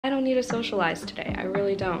I don't need to socialize today, I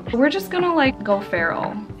really don't. We're just gonna like go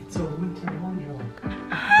feral. It's a winter wonderland.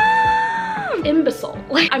 Imbecile.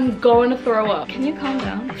 Like, I'm going to throw up. Can you calm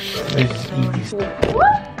down?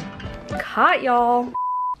 What? Cut, y'all.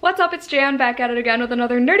 What's up, it's Jan back at it again with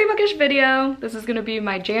another nerdy bookish video. This is gonna be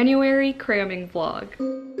my January cramming vlog.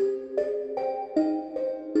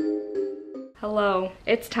 Hello,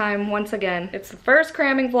 it's time once again. It's the first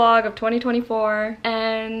cramming vlog of 2024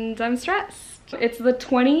 and I'm stressed. It's the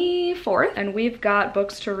 24th and we've got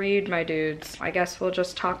books to read, my dudes. I guess we'll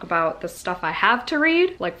just talk about the stuff I have to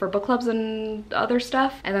read, like for book clubs and other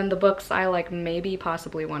stuff, and then the books I like maybe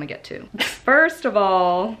possibly want to get to. First of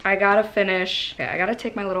all, I gotta finish, okay, I gotta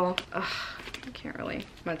take my little, I can't really.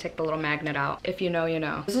 I'm gonna take the little magnet out. If you know, you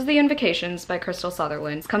know. This is The Invocations by Crystal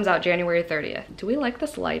Sutherland. It comes out January 30th. Do we like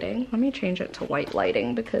this lighting? Let me change it to white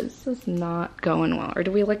lighting because this is not going well. Or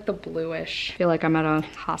do we like the bluish? I feel like I'm at a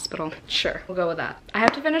hospital. Sure, we'll go with that. I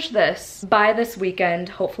have to finish this by this weekend,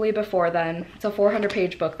 hopefully before then. It's a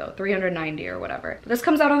 400-page book though, 390 or whatever. This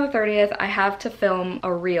comes out on the 30th. I have to film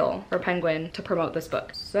a reel for Penguin to promote this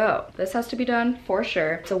book. So this has to be done for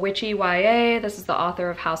sure. It's a witchy YA. This is the author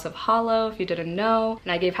of House of Hollow, if you didn't know.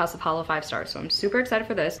 And I gave House of Hollow 5 stars, so I'm super excited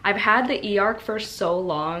for this. I've had the e-arc for so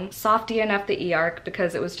long. Soft DNF the e-arc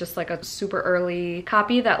because it was just like a super early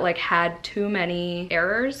copy that like had too many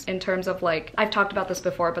errors in terms of like, I've talked about this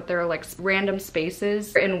before, but there are like random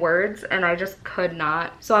spaces in words and I just could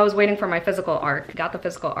not. So I was waiting for my physical arc, got the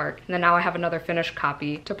physical arc, and then now I have another finished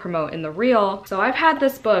copy to promote in the reel. So I've had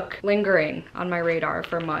this book lingering on my radar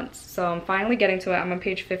for months. So I'm finally getting to it. I'm on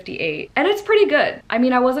page 58 and it's pretty good. I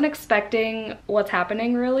mean, I wasn't expecting what's happening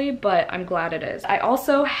really, but I'm glad it is. I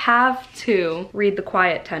also have to read The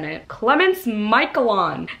Quiet Tenant. Clemence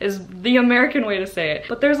Miquelon is the American way to say it,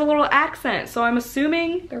 but there's a little accent, so I'm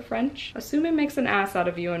assuming they're French. Assuming makes an ass out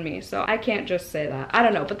of you and me, so I can't just say that. I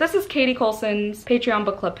don't know, but this is Katie Colson's Patreon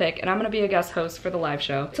book club pick, and I'm gonna be a guest host for the live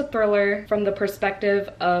show. It's a thriller from the perspective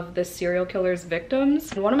of the serial killer's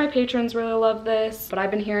victims. And one of my patrons really loved this, but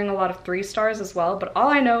I've been hearing a lot of 3 stars as well, but all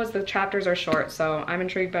I know is the chapters are short, so I'm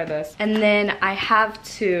intrigued by this. And then I have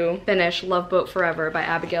to finish Love Boat Forever by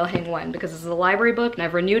Abigail Heng-Wen because this is a library book and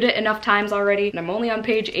I've renewed it enough times already and I'm only on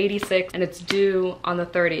page 86 and it's due on the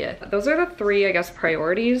 30th. Those are the 3, I guess,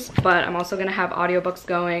 priorities, but I'm also gonna have audiobooks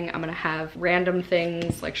going. I'm gonna have random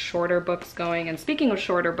things like shorter books going. And speaking of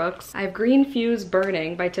shorter books, I have Green Fuse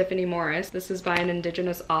Burning by Tiffany Morris. This is by an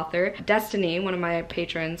Indigenous author. Destiny, one of my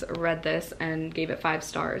patrons, read this and gave it 5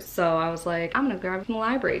 stars. So I was like, I'm gonna grab it from the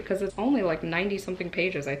library because it's only like 90 something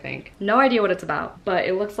pages, I think. No idea what it's about, but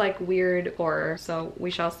it looks like weird horror, so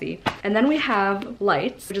we shall see. And then we have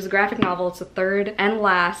Lights, which is a graphic novel. It's the 3rd and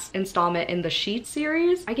last installment in the Sheets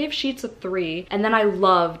series. I gave Sheets a 3, and then I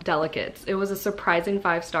loved Delicates. It was a surprising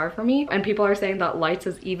 5 star for me, and people are saying that Lights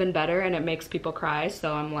is even better and it makes people cry,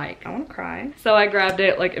 so I'm like, I wanna cry. So I grabbed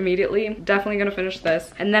it like immediately. Definitely gonna finish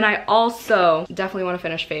this. And then I also definitely wanna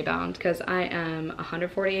finish Faybound because I am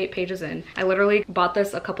 148 pages in. I literally bought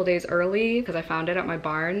this a couple days early because I found it at my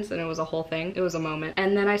Barnes and it was a whole thing. It was a moment.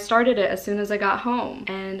 And then I started it as soon as I got home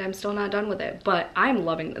and I'm still not done with it, but I'm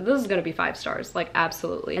loving it. This is gonna be 5 stars, like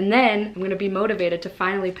absolutely. And then I'm gonna be motivated to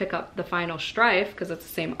finally pick up The Final Strife because it's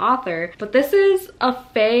the same author, but this is a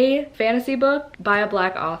fae fantasy book by a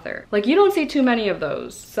Black author. Like you don't see too many of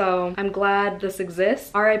those, so I'm glad this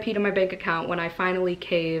exists. RIP to my bank account when I finally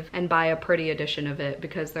cave and buy a pretty edition of it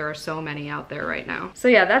because there are so many out there right now. So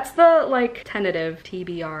yeah, that's the like tentative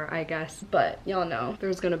TBR, I guess, but y'all know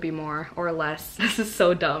there's gonna be more or less. This is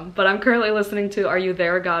so dumb, but I'm currently listening to Are You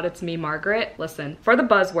There, God? It's Me, Margaret. Listen, for the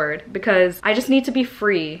buzzword, because I just need to be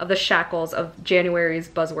free of the shackles of January's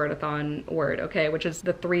buzzword-a-thon word, okay, which is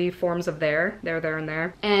the 3 forms of there, and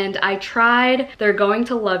there. And I tried They're Going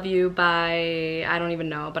to Love You by, I don't even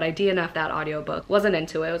know, but I DNF'd that audiobook. Wasn't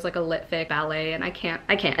into it. It was like a lit fic ballet and I can't.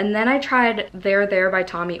 And then I tried There by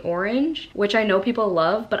Tommy Orange, which I know people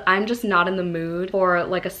love, but I'm just not in the mood for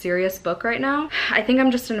like a serious book right now. I think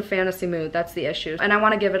I'm just in a fantasy mood. That's the issue. And I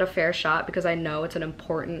want to give it a fair shot because I know it's an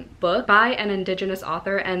important book by an Indigenous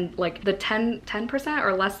author, and like the 10%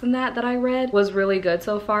 or less than that I read was really good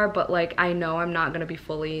so far, but like I know I'm not gonna be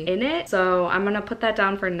fully in it, so I'm gonna put that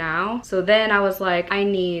down for now. So then I was like, I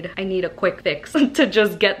need a quick fix to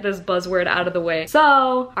just get this buzzword out of the way.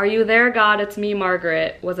 So Are You There, God? It's Me,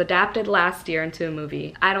 Margaret was adapted last year into a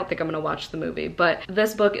movie. I don't think I'm gonna watch the movie, but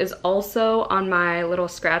this book is also on my little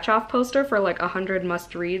scratch off poster for like 100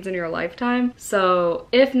 must reads in your lifetime. So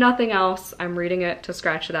if nothing else, I'm reading it to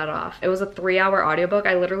scratch that off. It was a 3-hour audiobook.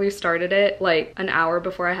 I literally started it like an hour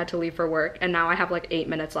before I had to leave for work, and now I have like 8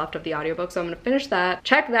 minutes left of the audiobook. So I'm gonna finish that,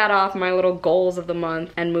 check that off my little goals of the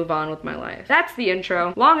month, and move on with my life. That's the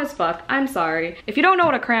intro. Long as fuck. I'm sorry. If you don't know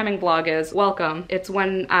what a cramming vlog is, welcome. It's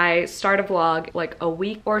when I start a vlog like a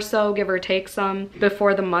week or so, give or take some,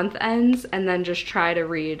 before the month ends, and then just try to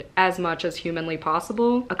read as much as humanly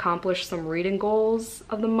possible, accomplish some reading goals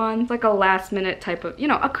of the month, like a last minute type of, you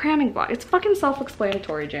know, a cramming vlog. It's fucking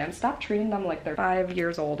self-explanatory, Jan. Stop treating them like they're 5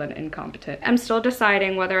 years old and incompetent. I'm still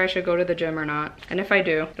deciding whether I should go to the gym or not, and if I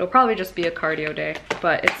do, it'll probably just be a cardio day.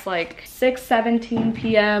 But it's like 6:17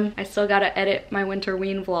 p.m. I still gotta edit my winter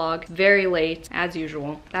ween vlog very late as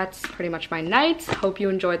usual. That's pretty much my night. Hope you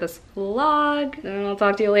enjoy this vlog, and I'll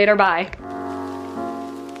talk to you later. Bye.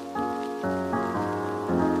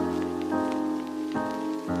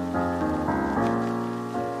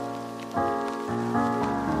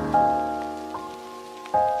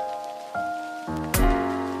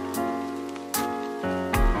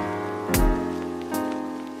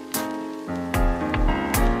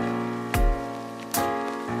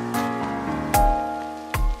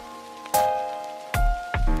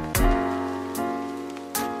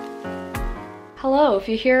 Hello, if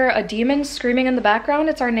you hear a demon screaming in the background,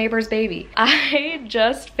 it's our neighbor's baby. I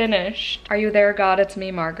just finished Are You There, God? It's Me,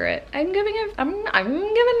 Margaret. I'm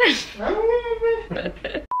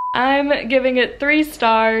giving it 3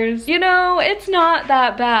 stars. You know, it's not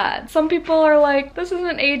that bad. Some people are like, this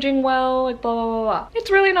isn't aging well, like blah, blah, blah, blah.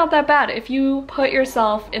 It's really not that bad if you put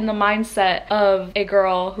yourself in the mindset of a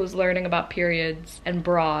girl who's learning about periods and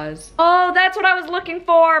bras. Oh, that's what I was looking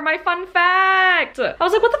for, my fun fact. I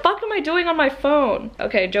was like, what the fuck am I doing on my phone?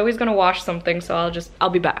 Okay, Joey's gonna wash something, so I'll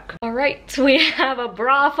be back. All right, we have a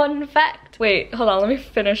bra fun fact. Wait, hold on, let me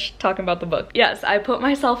finish talking about the book. Yes, I put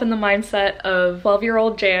myself in the mindset of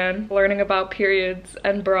 12-year-old Jan learning about periods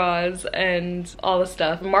and bras and all the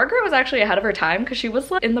stuff. Margaret was actually ahead of her time because she was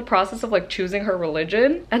like in the process of like choosing her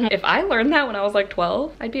religion. And if I learned that when I was like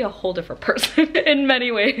 12, I'd be a whole different person in many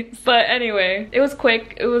ways. But anyway, it was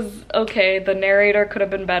quick, it was okay. The narrator could have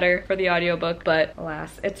been better for the audiobook, but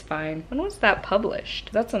alas, it's fine. When was that published?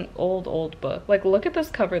 That's an old book. Like, look at this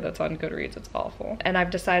cover that's on Goodreads, it's awful. And I've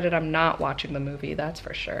decided I'm not watching the movie, that's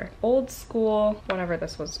for sure. Old school, whenever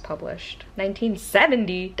this was published.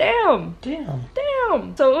 1970? Damn!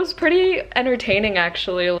 So it was pretty entertaining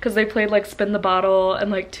actually, because they played like Spin the Bottle and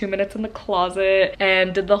like 2 Minutes in the Closet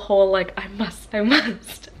and did the whole like, I must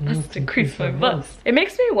increase my bust. It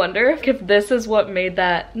makes me wonder if this is what made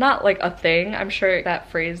that not like a thing. I'm sure that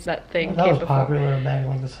phrase, that thing that came was before. popular back in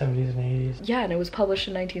like the 70s and 80s. Yeah, and it was published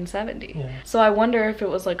in 1970. Yeah. So I wonder if it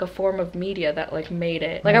was like a form of media that like made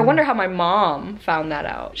it. Like I wonder how my mom found that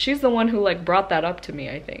out. She's the one who like brought that up to me,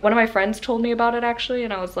 I think. One of my friends told me about it actually,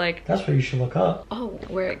 and I was like, that's what you should look up. oh,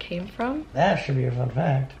 where it came from? That should be a fun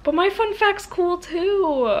fact. But my fun fact's cool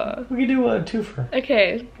too. We could do a twofer.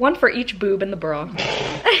 Okay, one for each boob in the bra.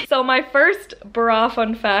 So my first bra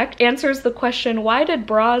fun fact answers the question, why did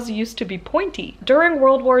bras used to be pointy? During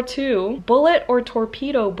World War II, bullet or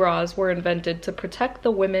torpedo bras were invented to protect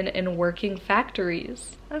the women in working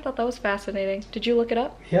factories. I thought that was fascinating. Did you look it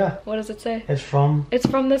up? Yeah. What does it say? It's from this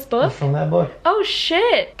book? It's from that book. Oh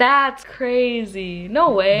shit! That's crazy.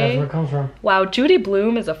 No way. That's where it comes from. Wow, Judy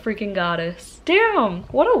Blume is a freaking goddess. Damn,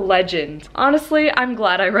 what a legend. Honestly, I'm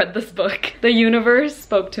glad I read this book. The universe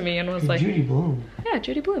spoke to me and was like... Judy Blume. Yeah,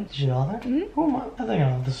 Judy Blume. Did you know that? Mm-hmm. Who am I thinking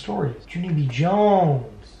of? The story. Judy B. Jones.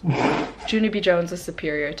 Junie B. Jones is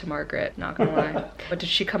superior to Margaret, not gonna lie. But did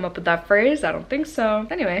she come up with that phrase? I don't think so.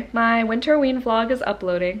 Anyway, my winter ween vlog is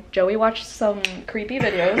uploading. Joey watched some creepy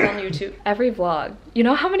videos on YouTube. Every vlog. You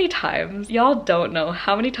know how many times? Y'all don't know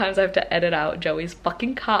how many times I have to edit out Joey's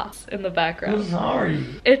fucking coughs in the background. I'm sorry.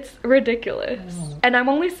 It's ridiculous. And I'm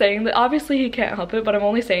only saying that, obviously he can't help it, but I'm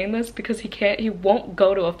only saying this because he won't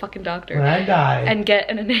go to a fucking doctor. When I die. And get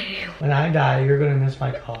an inhaler. When I die, you're gonna miss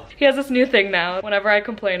my cough. He has this new thing now. Whenever I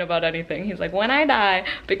complain about anything, he's like, when I die,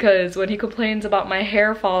 because when he complains about my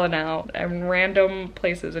hair falling out in random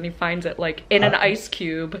places and he finds it like in an ice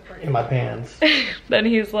cube. In my pants. Then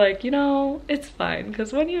he's like, you know, it's fine,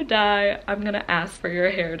 because when you die, I'm gonna ask for your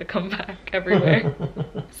hair to come back everywhere.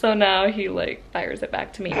 So now he like fires it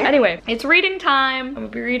back to me. Anyway, it's reading time. I'm gonna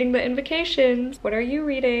be reading the Invocations. What are you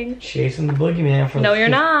reading? Chasing the Boogeyman for No, you're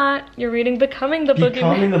not. You're reading Becoming the Boogeyman.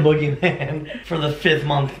 Becoming the Boogeyman for the 5th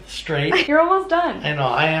month straight. You're almost done. I know,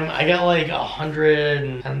 I am. I got got like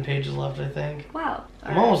 110 pages left, I think. Wow.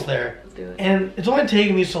 I'm almost there. Let's do it. And it's only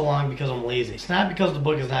taking me so long because I'm lazy. It's not because the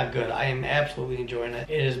book is not good. I am absolutely enjoying it.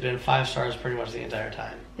 It has been 5 stars pretty much the entire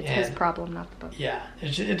time. It's his problem, not the book. Yeah,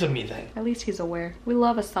 it's a me thing. At least he's aware. We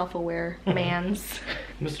love a self-aware mans.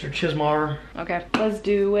 Mr. Chismar. Okay, let's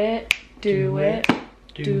do it. Do it.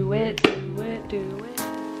 Do it. Do it. Do it.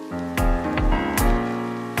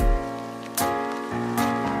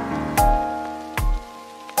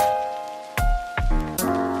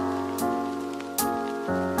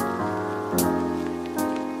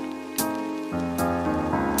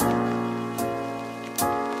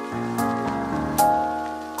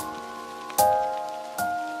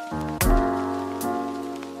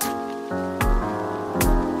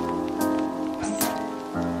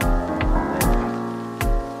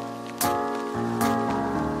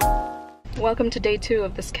 Welcome to day 2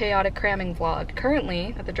 of this chaotic cramming vlog.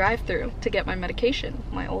 Currently at the drive-thru to get my medication,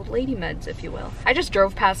 my old lady meds, if you will. I just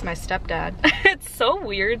drove past my stepdad. It's so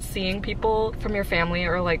weird seeing people from your family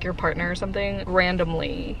or like your partner or something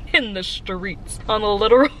randomly in the streets, on the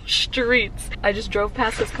literal streets. I just drove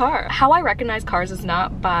past his car. How I recognize cars is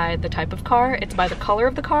not by the type of car, it's by the color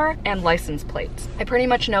of the car and license plates. I pretty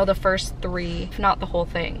much know the first 3, if not the whole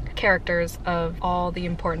thing, characters of all the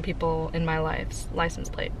important people in my life's license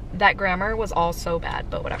plate. That grammar was all so bad,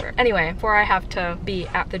 but whatever. Anyway, before I have to be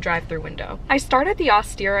at the drive-thru window, I started The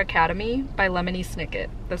Austere Academy by Lemony Snicket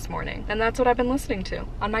this morning, and that's what I've been listening to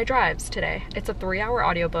on my drives today. It's a 3-hour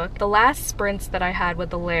audiobook. The last sprints that I had with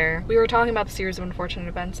The Lair, we were talking about the series of unfortunate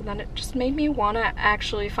events, and then it just made me want to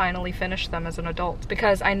actually finally finish them as an adult,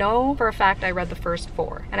 because I know for a fact I read the first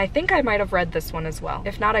 4, and I think I might have read this one as well.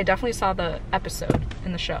 If not, I definitely saw the episode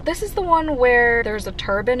in the show. This is the one where there's a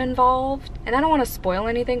turban involved, and I don't want to spoil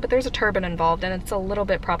anything, but there's a turban involved and it's a little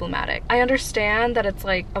bit problematic. I understand that it's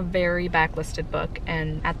like a very backlisted book,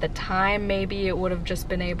 and at the time maybe it would have just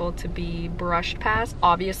been able to be brushed past,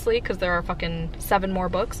 obviously, because there are fucking 7 more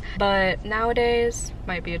books, but nowadays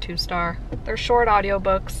might be a 2-star. They're short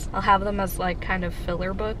audiobooks. I'll have them as like kind of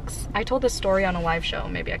filler books. I told this story on a live show,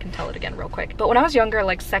 maybe I can tell it again real quick. But when I was younger,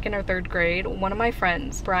 like 2nd or 3rd grade, one of my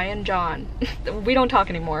friends, Brian John, we don't talk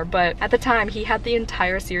anymore, but at the time he had the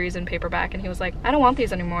entire series in paperback and he was like, I don't want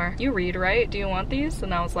these anymore. You read, right? Do you want these?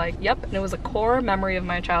 And I was like, yep. And it was a core memory of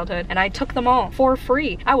my childhood, and I took them all for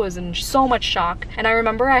free. I was in so much shock, and I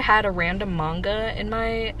remember I had a random manga in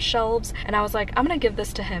my shelves, and I was like, I'm gonna give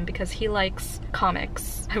this to him because he likes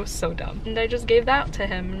comics. I was so dumb. And I just gave that to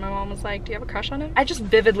him, and my mom was like, do you have a crush on him? I just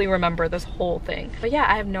vividly remember this whole thing. But yeah,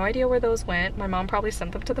 I have no idea where those went. My mom probably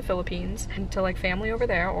sent them to the Philippines and to like family over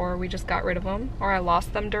there, or we just got rid of them, or I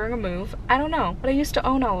lost them during a move. I don't know, but I used to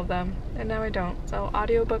own all of them, and now I don't. So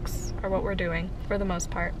audiobooks are what we're doing for the most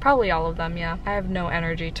part. Probably all of them, yeah. I have no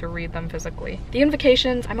energy to read them physically. The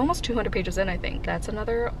Invocations, I'm almost 200 pages in, I think. That's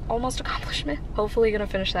another almost accomplishment. Hopefully gonna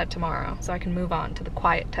finish that tomorrow so I can move on to The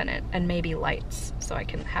Quiet Tenant and maybe Lights, so I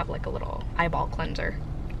can have like a little eyeball cleanser.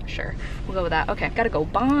 Sure, we'll go with that. Okay, gotta go,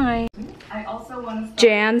 bye. I also want to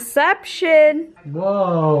Janception.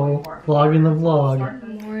 Whoa, vlogging the vlog.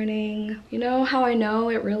 Good morning. You know how I know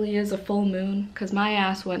it really is a full moon? Because my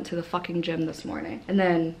ass went to the fucking gym this morning. And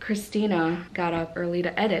then Christina got up early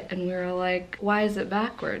to edit, and we were like, why is it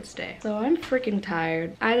backwards day? So I'm freaking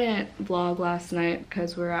tired. I didn't vlog last night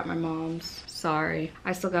because we were at my mom's. Sorry.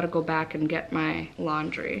 I still gotta go back and get my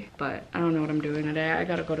laundry, but I don't know what I'm doing today. I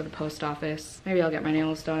gotta go to the post office. Maybe I'll get my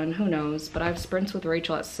nails done, who knows? But I have sprints with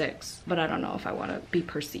Rachel at 6, but I don't know if I wanna be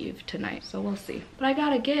perceived tonight, so we'll see. But I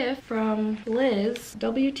got a gift from Liz,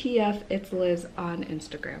 WTF, it's Liz on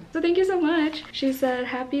Instagram. So thank you so much. She said,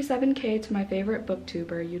 happy 7K to my favorite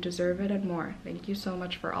booktuber. You deserve it and more. Thank you so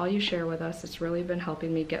much for all you share with us. It's really been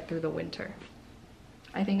helping me get through the winter.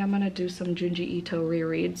 I think I'm gonna do some Junji Ito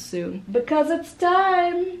rereads soon because it's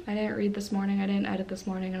time. I didn't read this morning, I didn't edit this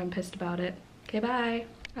morning, and I'm pissed about it. Okay, bye.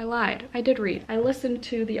 I lied. I did read. I listened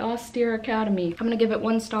to The Austere Academy. I'm gonna give it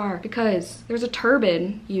 1 star because there's a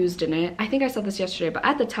turban used in it. I think I said this yesterday, but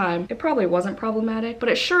at the time, it probably wasn't problematic, but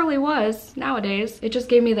it surely was nowadays. It just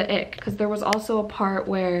gave me the ick because there was also a part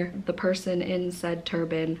where the person in said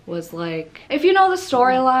turban was like, if you know the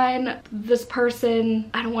storyline, this person,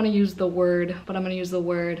 I don't want to use the word, but I'm gonna use the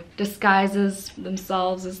word, disguises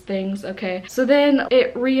themselves as things, okay? So then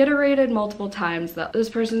it reiterated multiple times that this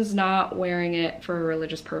person's not wearing it for a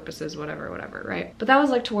religious religious purposes, whatever, right? But that was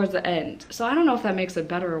like towards the end. So I don't know if that makes it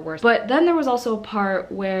better or worse. But then there was also a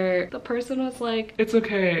part where the person was like, it's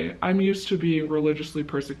okay, I'm used to being religiously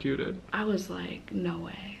persecuted. I was like, no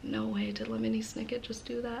way. No way did Lemony Snicket just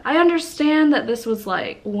do that. I understand that this was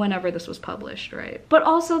like whenever this was published, right? But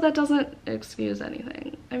also that doesn't excuse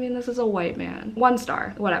anything. I mean, this is a white man. 1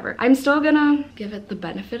 star, whatever. I'm still gonna give it the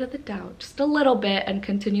benefit of the doubt just a little bit and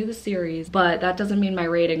continue the series, but that doesn't mean my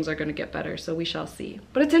ratings are gonna get better, so we shall see.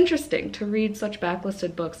 But it's interesting to read such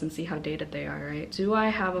backlisted books and see how dated they are, right? Do I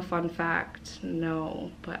have a fun fact?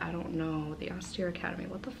 No, but I don't know. The Austere Academy,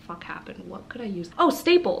 what the fuck happened? What could I use? Oh,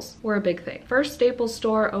 Staples were a big thing. First Staples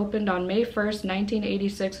store opened on May 1st,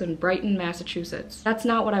 1986 in Brighton, Massachusetts. That's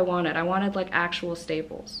not what I wanted. I wanted like actual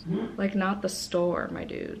Staples. Like not the store, my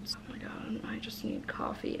dudes. Oh my god, I just need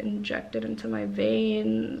coffee injected into my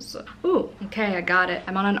veins. Ooh, okay, I got it.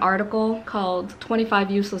 I'm on an article called 25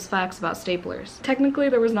 Useless Facts About Staplers. Technically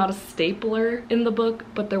there was not a stapler in the book,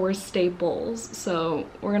 but there were staples, so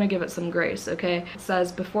we're gonna give it some grace, okay? It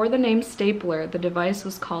says, before the name stapler, the device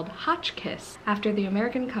was called Hotchkiss, after the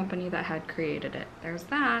American company that had created it. There's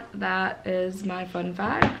that. That is my fun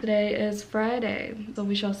fact. Today is Friday, so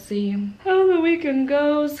we shall see how the weekend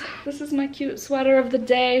goes. This is my cute sweater of the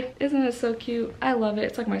day. Isn't it so cute? I love it.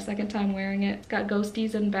 It's like my 2nd time wearing it. It's got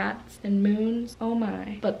ghosties and bats and moons. Oh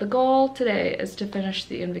my. But the goal today is to finish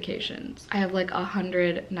the invocations. I have like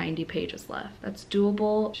 190 pages left. That's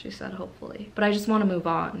doable, she said, hopefully. But I just want to move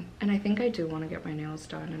on. And I think I do want to get my nails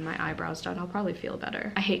done and my eyebrows done. I'll probably feel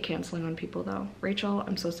better. I hate canceling on people though. Rachel,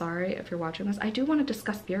 I'm so sorry if you're watching this. I do want to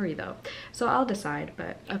discuss Fury though, so I'll decide,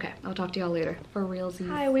 but okay, I'll talk to y'all later. For realsies.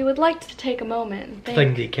 Hi, we would like to take a moment.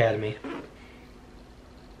 Thank the Academy.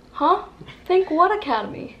 Huh? Thank what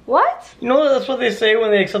Academy? What? You know that's what they say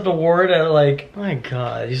when they accept a award at like, my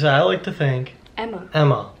god, you said I like to thank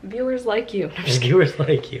Emma. Viewers like you. And viewers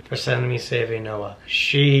like you for sending me Saving Noah.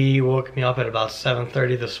 She woke me up at about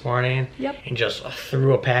 7:30 this morning. Yep. And just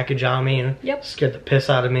threw a package on me and yep. Scared the piss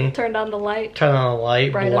out of me. Turned on the light. Turned on the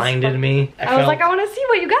light, blinded me. I was like, I want to see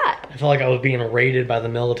what you got. I felt like I was being raided by the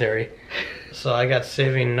military. So I got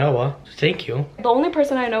Saving Noah. Thank you. The only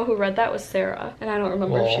person I know who read that was Sarah, and I don't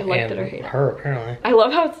remember if she liked it or hated it. Her, apparently. I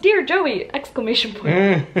love how it's Dear Joey! Exclamation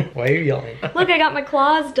point. Why are you yelling? Look, I got my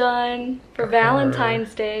claws done for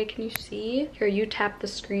Valentine's Day. Can you see? Here, you tap the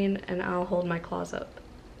screen and I'll hold my claws up.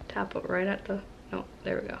 Tap it right at the... Oh,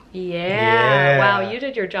 there we go. Yeah. Wow, you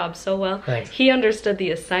did your job so well. Thanks. He understood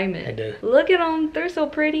the assignment. I did. Look at them. They're so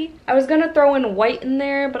pretty. I was gonna throw in white in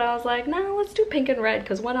there, but I was like, nah, let's do pink and red,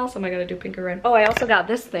 because when else am I gonna do pink and red? Oh, I also got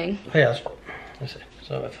this thing. Oh, yeah, let's see.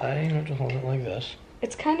 So if I just hold it like this.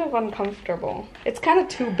 It's kind of uncomfortable. It's kind of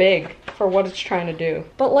too big for what it's trying to do.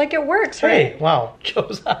 But like it works, right? Hey, wow.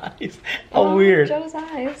 Joe's eyes. How weird. Joe's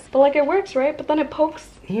eyes. But like it works, right? But then it pokes.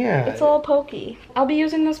 Yeah. It's all pokey. I'll be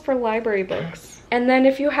using this for library books. And then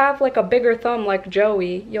if you have like a bigger thumb like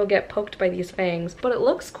Joey, you'll get poked by these fangs. But it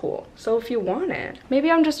looks cool. So if you want it.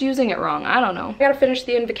 Maybe I'm just using it wrong. I don't know. I gotta finish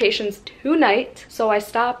the invocations tonight. So I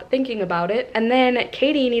stop thinking about it. And then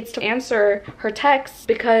Katie needs to answer her texts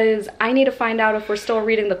because I need to find out if we're still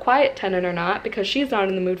reading The Quiet Tenant or not, because she's not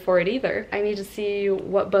in the mood for it either. I need to see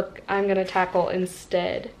what book I'm gonna tackle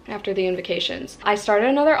instead after the invocations. I started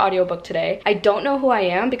another audiobook today. I don't know who I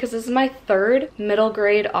am because this is my 3rd middle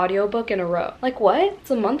grade audiobook in a row. Like what? It's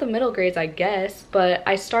a month of middle grades, I guess, but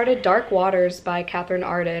I started Dark Waters by Catherine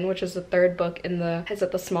Arden, which is the 3rd book in the, is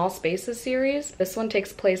it the Small Spaces series? This one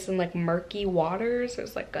takes place in like murky waters.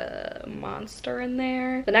 There's like a monster in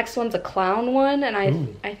there. The next one's a clown one, and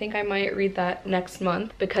I think I might read that next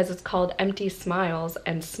month because it's called Empty Smiles,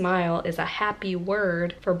 and smile is a happy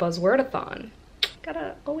word for Buzzwordathon.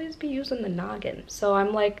 Gotta always be using the noggin. So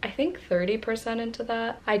I'm like, I think 30% into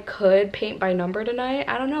that. I could paint by number tonight.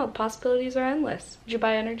 I don't know. The possibilities are endless. Did you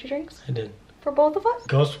buy energy drinks? I did. For both of us?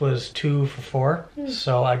 Ghost was 2 for $4.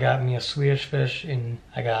 So I got me a Swedish fish and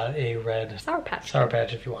I got a red Sour Patch. Sour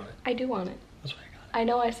Patch if you want it. I do want it. That's what I got. I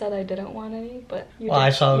know I said I didn't want any, but you well, did. I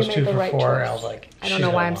saw it was 2 for right $4 choice. and I was like, I don't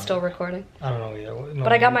know why I'm still recording. I don't know either. No,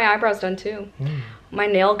 but I got my eyebrows done too. My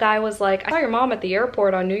nail guy was like, I saw your mom at the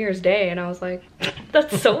airport on New Year's Day, and I was like,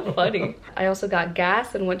 that's so funny. I also got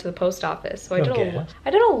gas and went to the post office. So I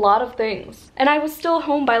did a lot of things. And I was still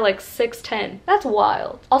home by like 6:10. That's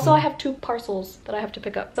wild. Also, I have 2 parcels that I have to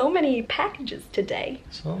pick up. So many packages today.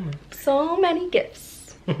 So many. So many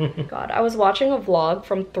gifts. God, I was watching a vlog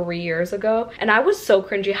from 3 years ago and I was so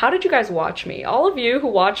cringy. How did you guys watch me? All of you who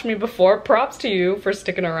watched me before, props to you for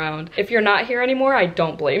sticking around. If you're not here anymore, I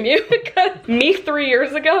don't blame you because me 3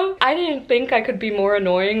 years ago, I didn't think I could be more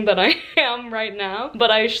annoying than I am right now,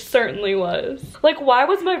 but I certainly was. Like, why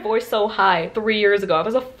was my voice so high 3 years ago? I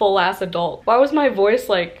was a full ass adult. Why was my voice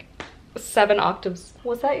like 7 octaves?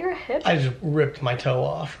 Was that your hip? I just ripped my toe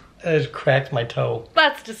off. I just cracked my toe.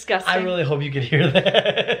 That's disgusting. I really hope you could hear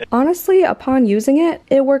that. Honestly, upon using it,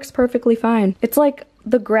 it works perfectly fine. It's like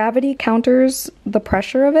the gravity counters the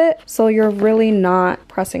pressure of it, so you're really not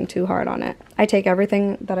pressing too hard on it. I take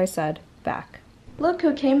everything that I said back. Look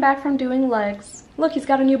who came back from doing legs. Look, he's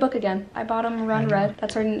got a new book again. I bought him Run Red.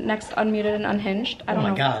 That's our next Unmuted and Unhinged. I don't know.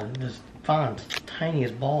 Oh my god, this font, tiny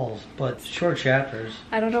as balls, but short chapters.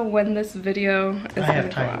 I don't know when this video is I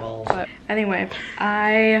have tiny balls. But anyway,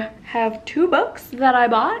 I have 2 books that I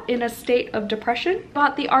bought in a state of depression.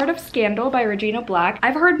 Bought The Art of Scandal by Regina Black.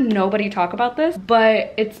 I've heard nobody talk about this,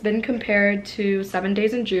 but it's been compared to 7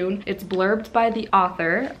 Days in June. It's blurbed by the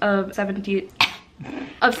author of 7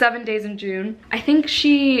 Days in June. I think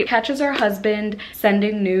she catches her husband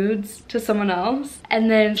sending nudes to someone else,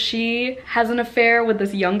 and then she has an affair with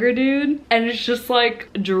this younger dude, and it's just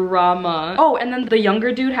like drama. Oh, and then the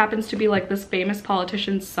younger dude happens to be like this famous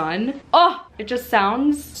politician's son. Oh, it just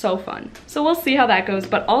sounds so fun. So we'll see how that goes.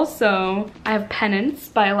 But also, I have Penance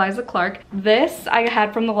by Eliza Clark. This I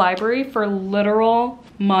had from the library for literal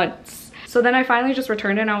months. So then I finally just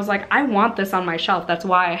returned it and I was like, I want this on my shelf. That's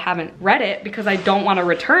why I haven't read it, because I don't want to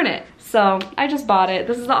return it. So I just bought it.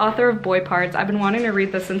 This is the author of Boy Parts. I've been wanting to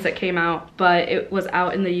read this since it came out, but it was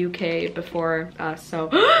out in the UK before us, so.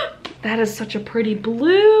 That is such a pretty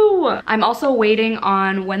blue. I'm also waiting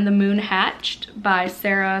on When the Moon Hatched by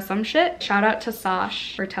Sarah some shit. Shout out to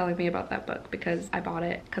Sash for telling me about that book, because I bought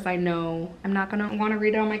it because I know I'm not gonna want to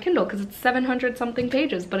read it on my Kindle because it's 700 something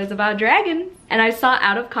pages, but it's about dragons. And I saw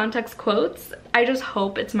out of context quotes. I just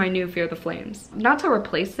hope it's my new Fear the Flames. Not to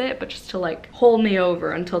replace it, but just to like hold me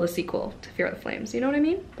over until the sequel to Fear the Flames. You know what I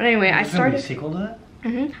mean? But anyway, I started. Is there gonna be a sequel to that?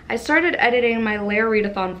 I started editing my Lair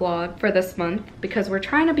Readathon vlog for this month because we're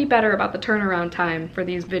trying to be better about the turnaround time for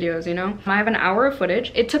these videos, you know? I have an hour of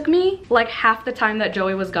footage. It took me like half the time that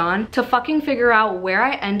Joey was gone to fucking figure out where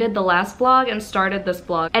I ended the last vlog and started this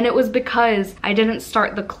vlog. And it was because I didn't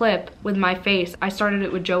start the clip with my face. I started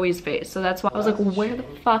it with Joey's face. So that's why I was like, where the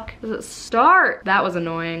fuck does it start? That was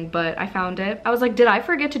annoying, but I found it. I was like, did I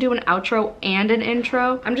forget to do an outro and an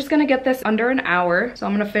intro? I'm just gonna get this under an hour. So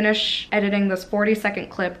I'm gonna finish editing this 40-second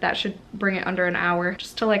clip. That should bring it under an hour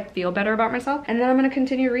just to like feel better about myself. And then I'm gonna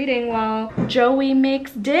continue reading while Joey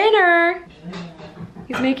makes dinner.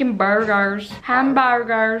 He's making burgers,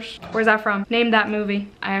 hamburgers. Where's that from? Name that movie.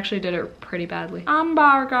 I actually did it pretty badly.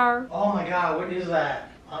 Hamburger. Oh my god, what is that?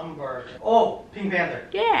 Hamburger. Oh, Pink Panther.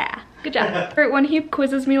 Yeah, good job. When he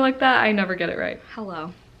quizzes me like that, I never get it right.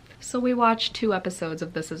 Hello. So we watched 2 episodes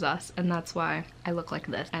of This Is Us, and that's why I look like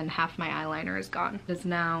this, and half my eyeliner is gone. It is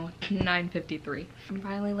now 9:53. I'm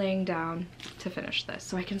finally laying down to finish this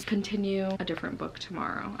so I can continue a different book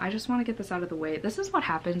tomorrow. I just want to get this out of the way. This is what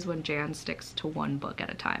happens when Jan sticks to one book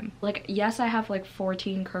at a time. Like, yes, I have like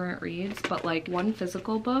 14 current reads, but like one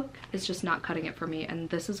physical book is just not cutting it for me, and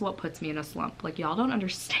this is what puts me in a slump. Like, y'all don't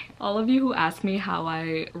understand. All of you who ask me how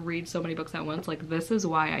I read so many books at once, like, this is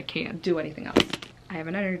why I can't do anything else. I have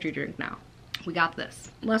an energy drink now. We got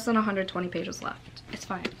this. Less than 120 pages left. It's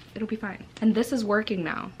fine. It'll be fine. And this is working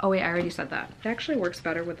now. Oh wait, I already said that. It actually works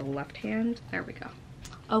better with the left hand. There we go.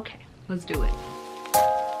 Okay, let's do it.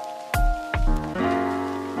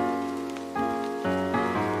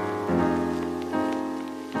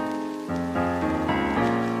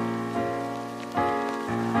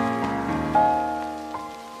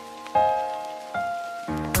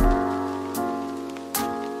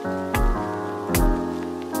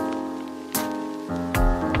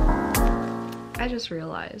 I just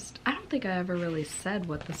realized, I don't think I ever really said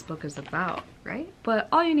what this book is about, right? But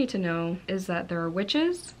all you need to know is that there are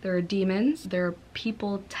witches, there are demons, there are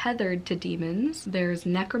people tethered to demons, there's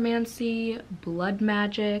necromancy, blood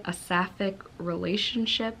magic, a sapphic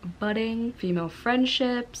relationship budding, female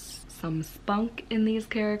friendships, some spunk in these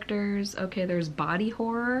characters. Okay, there's body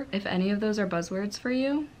horror. If any of those are buzzwords for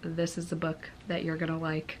you, this is the book that you're gonna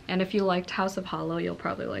like. And if you liked House of Hollow, you'll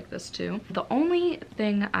probably like this too. The only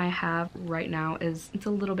thing I have right now is it's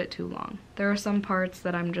a little bit too long. There are some parts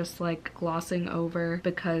that I'm just like glossing over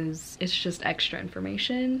because it's just extra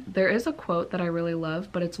information. There is a quote that I really love,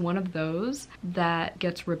 but it's one of those that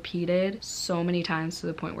gets repeated so many times to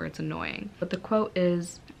the point where it's annoying. But the quote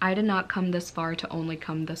is, I did not come this far to only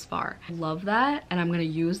come this far. Love that, and I'm gonna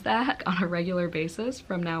use that on a regular basis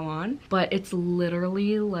from now on. But it's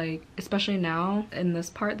literally like, especially now in this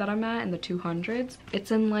part that I'm at in the 200s,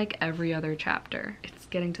 it's in like every other chapter. It's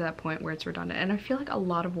getting to that point where it's redundant, and I feel like a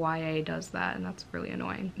lot of YA does that, and that's really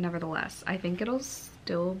annoying. Nevertheless, I think it'll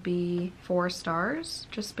still be 4 stars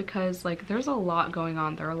just because like there's a lot going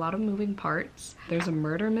on. There are a lot of moving parts. There's a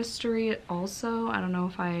murder mystery also. I don't know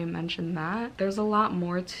if I mentioned that. There's a lot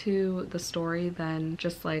more to the story than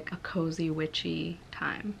just like a cozy witchy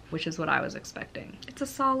time, which is what I was expecting. It's a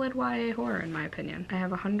solid YA horror in my opinion. I have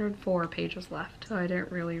 104 pages left, so I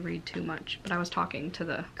didn't really read too much, but I was talking to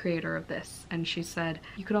the creator of this and she said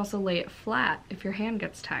you could also lay it flat if your hand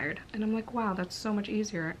gets tired, and I'm like, wow, that's so much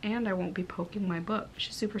easier, and I won't be poking my book.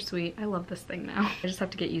 She's super sweet. I love this thing now. I just have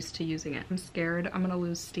to get used to using it. I'm scared I'm gonna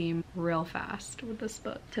lose steam real fast with this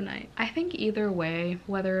book tonight. I think either way,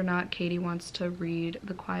 whether or not Katie wants to read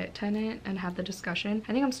The Quiet Tenant and have the discussion,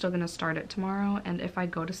 I think I'm still gonna start it tomorrow. And if I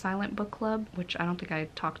go to Silent Book Club, which I don't think I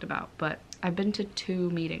talked about, but I've been to 2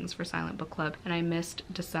 meetings for Silent Book Club and I missed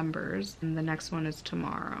December's, and the next one is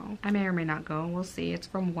tomorrow. I may or may not go, we'll see. It's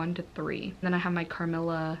from 1 to 3. Then I have my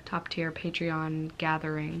Carmilla top tier Patreon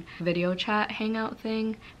gathering video chat hangout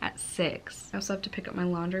thing at 6. I also have to pick up my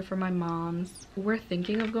laundry for my mom's. We're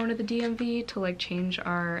thinking of going to the DMV to like change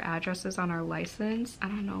our addresses on our license. I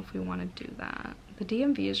don't know if we want to do that. The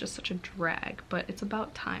DMV is just such a drag, but it's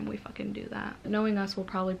about time we fucking do that. Knowing us, we'll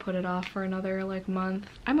probably put it off for another like month.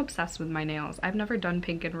 I'm obsessed with my nails. I've never done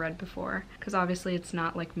pink and red before because obviously it's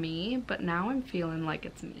not like me, but now I'm feeling like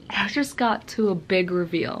it's me. I just got to a big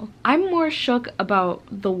reveal. I'm more shook about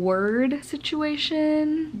the word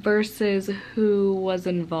situation versus who was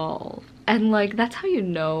involved. And like, that's how you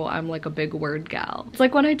know I'm like a big word gal. It's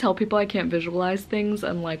like when I tell people I can't visualize things,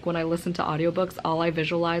 and like when I listen to audiobooks, all I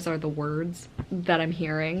visualize are the words that I'm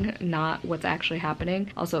hearing, not what's actually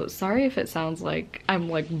happening. Also, sorry if it sounds like I'm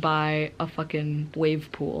like by a fucking wave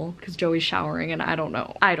pool because Joey's showering and I don't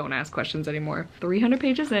know. I don't ask questions anymore. 300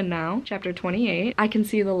 pages in now, chapter 28. I can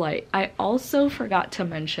see the light. I also forgot to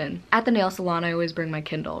mention, at the nail salon, I always bring my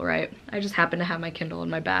Kindle, right? I just happen to have my Kindle in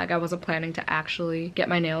my bag. I wasn't planning to actually get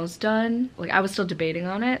my nails done. Like, I was still debating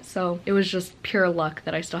on it, so it was just pure luck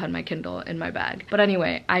that I still had my Kindle in my bag. But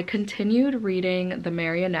anyway, I continued reading The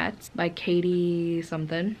Marionettes by Katie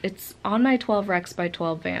something. It's on my 12 Recs by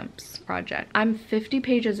 12 Vamps project. I'm 50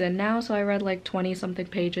 pages in now, so I read like 20 something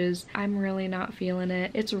pages. I'm really not feeling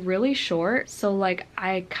it. It's really short, so like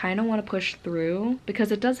I kind of want to push through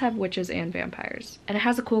because it does have witches and vampires. And it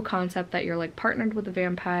has a cool concept that you're like partnered with a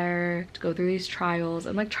vampire to go through these trials.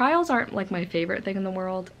 And like, trials aren't like my favorite thing in the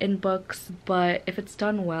world in books, but if it's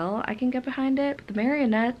done well, I can get behind it. But the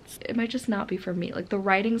Marionettes, it might just not be for me. Like, the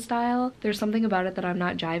writing style, there's something about it that I'm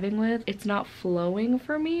not jiving with. It's not flowing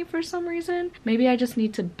for me for some reason. Maybe I just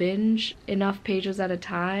need to binge enough pages at a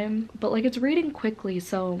time, but like, it's reading quickly,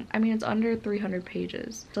 so I mean, it's under 300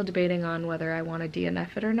 pages. Still debating on whether I want to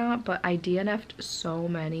DNF it or not, but I DNF'd so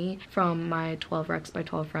many from my 12 Recs by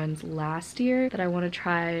 12 friends last year that I want to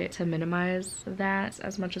try to minimize that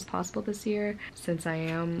as much as possible this year, since I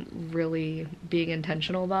am really being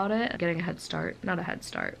intentional about it. Getting a head start. Not a head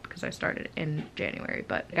start because I started in January,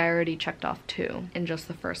 but I already checked off 2 in just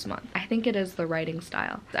the first month. I think it is the writing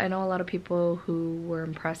style. I know a lot of people who were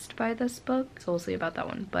impressed by this book, so we'll see about that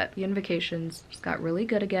one. But The Invocations just got really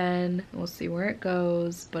good again. We'll see where it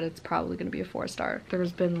goes, but it's probably going to be a 4-star.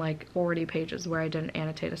 There's been like 40 pages where I didn't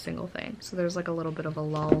annotate a single thing, so there's like a little bit of a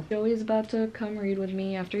lull. Joey's about to come read with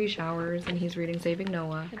me after he showers, and he's reading Saving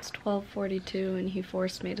Noah. It's 12:42 and he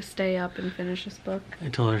forced me to stay up and finish this book. I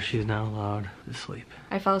told her she's not allowed to sleep.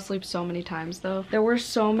 I fell asleep so many times though. There were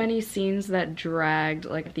so many scenes that dragged,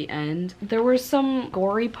 like at the end. There were some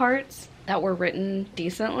gory parts that were written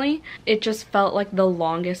decently. It just felt like the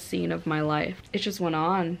longest scene of my life. It just went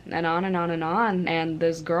on and on and on and on, and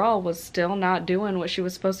this girl was still not doing what she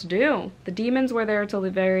was supposed to do. The demons were there till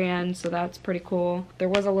the very end, so that's pretty cool. There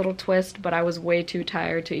was a little twist, but I was way too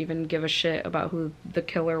tired to even give a shit about who the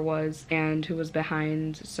killer was and who was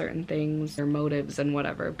behind certain things, their motives and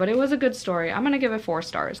whatever. But it was a good story. I'm gonna give it 4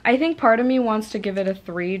 stars. I think part of me wants to give it a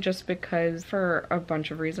 3 just because, for a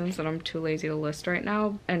bunch of reasons that I'm too lazy to list right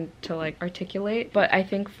now and to like articulate, but I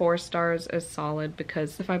think 4 stars is solid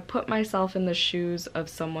because if I put myself in the shoes of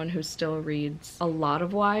someone who still reads a lot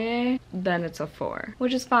of YA, then it's a 4,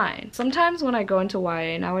 which is fine. Sometimes when I go into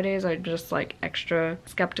YA nowadays, I'm just like extra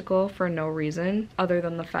skeptical for no reason other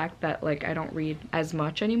than the fact that like I don't read as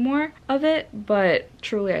much anymore of it, but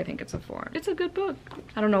truly I think it's a 4. It's a good book.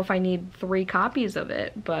 I don't know if I need 3 copies of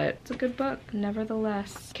it, but it's a good book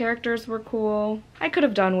nevertheless. Characters were cool. I could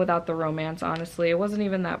have done without the romance, honestly. It wasn't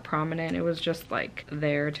even that prominent. It was just like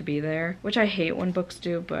there to be there, which I hate when books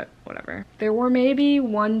do, but whatever. There were maybe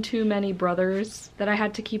 1 too many brothers that I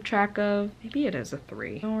had to keep track of. Maybe it is a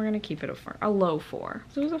 3. No, we're gonna keep it a low 4.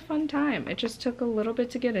 So it was a fun time. It just took a little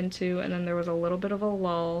bit to get into, and then there was a little bit of a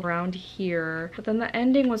lull around here, but then the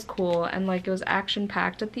ending was cool and like it was action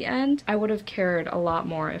packed at the end. I would have cared a lot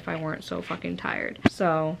more if I weren't so fucking tired.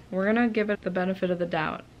 So we're gonna give it the benefit of the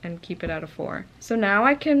doubt and keep it at a 4. So now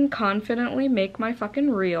I can confidently make my fucking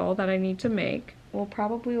reel that I need to make. We'll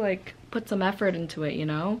probably like put some effort into it, you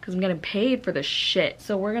know, because I'm getting paid for this shit.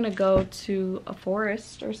 So we're gonna go to a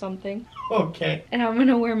forest or something. Okay. And I'm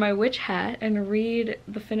gonna wear my witch hat and read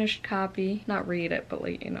the finished copy. Not read it, but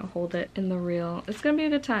like, you know, hold it in the reel. It's gonna be a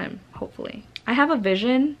good time, hopefully. I have a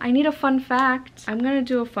vision. I need a fun fact. I'm gonna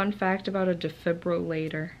do a fun fact about a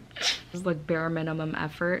defibrillator. It's like bare minimum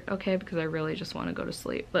effort, okay, because I really just want to go to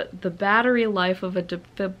sleep. But the battery life of a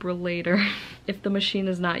defibrillator, if the machine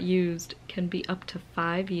is not used, can be up to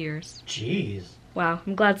 5 years. Jeez. Wow,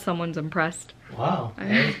 I'm glad someone's impressed. Wow,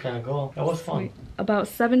 that was kind of cool. That was fun. About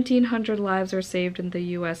 1,700 lives are saved in the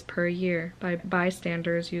US per year by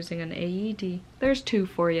bystanders using an AED. There's 2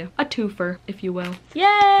 for you. A twofer, if you will.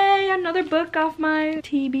 Yay! Another book off my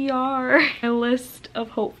TBR. My list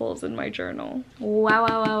of hopefuls in my journal. Wow,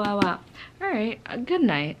 wow, wow, wow, wow. Alright, good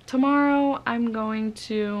night. Tomorrow I'm going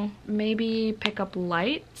to maybe pick up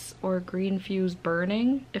Lights or Green Fuse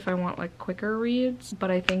Burning if I want like quicker reads, but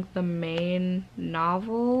I think the main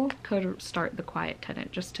novel could start The Quiet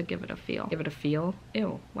Tenant just to give it a feel. Give it a feel?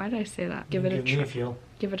 Ew, why did I say that? Give it a feel.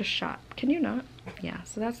 Give it a shot. Can you not? Yeah,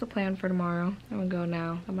 so that's the plan for tomorrow. I'm gonna go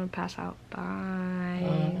now. I'm gonna pass out.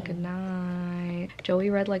 Bye. Good night. Joey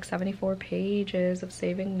read like 74 pages of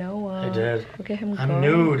Saving Noah. I did. Look at him go. I'm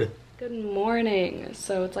nude. Good morning.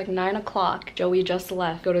 So it's like 9 o'clock. Joey just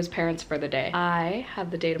left, go to his parents for the day. I have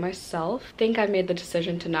the day to myself. Think I've made the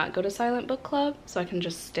decision to not go to Silent Book Club so I can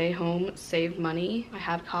just stay home, save money. I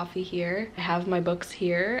have coffee here. I have my books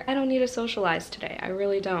here. I don't need to socialize today. I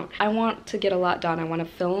really don't. I want to get a lot done. I want to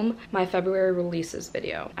film my February releases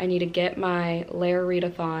video. I need to get my Lair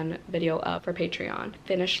Readathon video up for Patreon.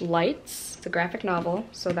 Finish Lights. It's a graphic novel,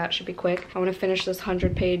 so that should be quick. I want to finish this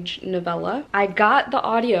 100-page novella. I got the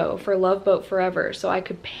audio for Love Boat Forever, so I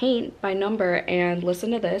could paint by number and listen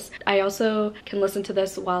to this. I also can listen to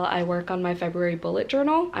this while I work on my February bullet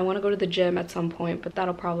journal. I want to go to the gym at some point, but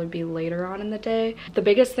that'll probably be later on in the day. The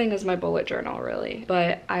biggest thing is my bullet journal, really.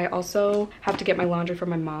 But I also have to get my laundry from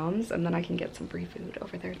my mom's, and then I can get some free food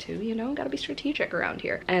over there too, you know? Gotta be strategic around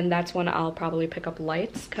here. And that's when I'll probably pick up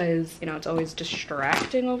Lights, because, you know, it's always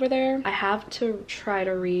distracting over there. I have to try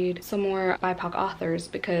to read some more BIPOC authors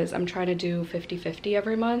because I'm trying to do 50-50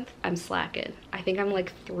 every month. I'm slacking. I think I'm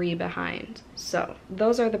like 3 behind. So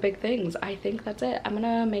those are the big things. I think that's it. I'm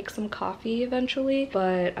gonna make some coffee eventually,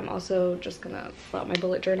 but I'm also just gonna pull out my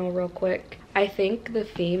bullet journal real quick. I think the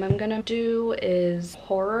theme I'm gonna do is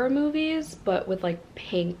horror movies, but with like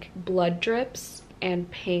pink blood drips and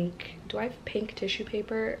pink. Do I have pink tissue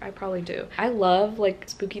paper? I probably do. I love like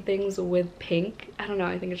spooky things with pink. I don't know,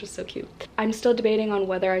 I think it's just so cute. I'm still debating on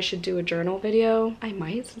whether I should do a journal video. I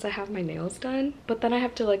might, since I have my nails done, but then I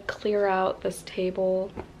have to like clear out this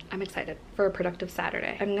table. I'm excited for a productive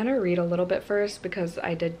Saturday. I'm gonna read a little bit first because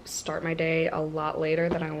I did start my day a lot later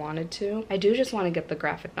than I wanted to. I do just want to get the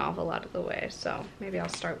graphic novel out of the way, so maybe I'll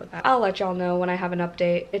start with that. I'll let y'all know when I have an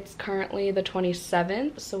update. It's currently the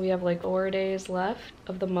 27th, so we have like 4 days left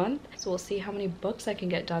of the month. So we'll see how many books I can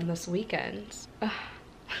get done this weekend.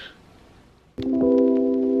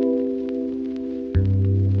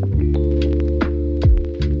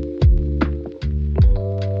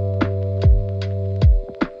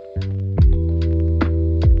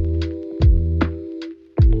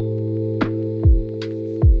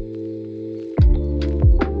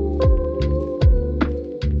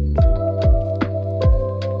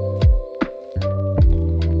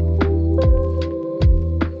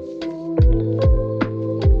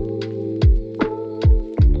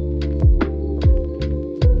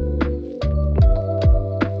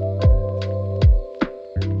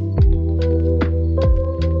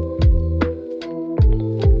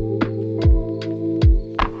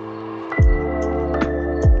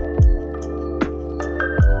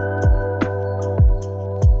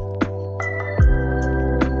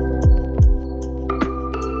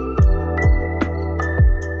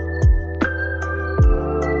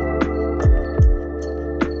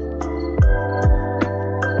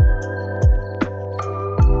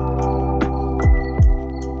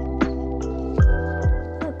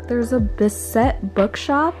 there's a Bissett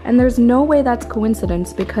bookshop, and there's no way that's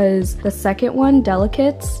coincidence because the second one,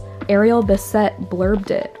 Delicates, Ariel Bissett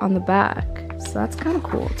blurbed it on the back. So that's kind of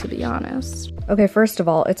cool, to be honest. Okay, first of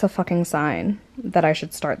all, it's a fucking sign that I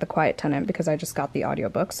should start The Quiet Tenant because I just got the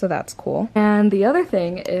audiobook, so that's cool. And the other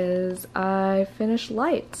thing is I finished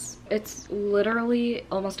Lights. It's literally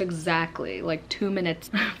almost exactly like 2 minutes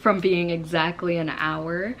from being exactly an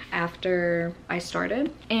hour after I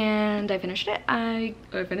started, and I finished it. I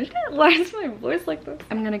finished it? Why is my voice like this?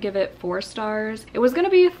 I'm gonna give it 4 stars. It was gonna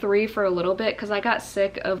be 3 for a little bit because I got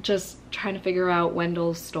sick of just trying to figure out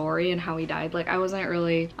Wendell's story and how he died. Like, I wasn't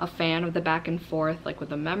really a fan of the back and forth, like with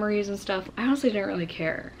the memories and stuff. I honestly didn't really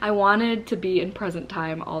care. I wanted to be in present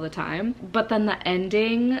time all the time, but then the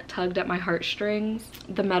ending tugged at my heartstrings.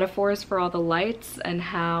 The metaphors for all the lights and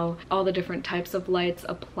how all the different types of lights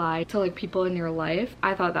apply to like people in your life,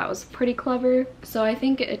 I thought that was pretty clever. So I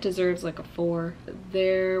think it deserves like a 4.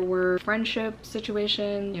 There were friendship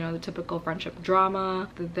situations, you know, the typical friendship drama.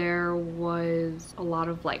 There was a lot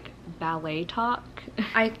of like ballet talk.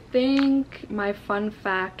 I think my fun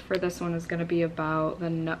fact for this one is going to be about the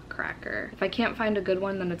Nutcracker. If I can't find a good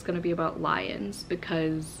one, then it's going to be about lions,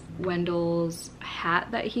 because Wendell's hat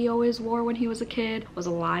that he always wore when he was a kid was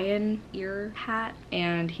a lion ear hat,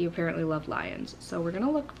 and he apparently loved lions. So we're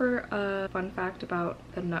gonna look for a fun fact about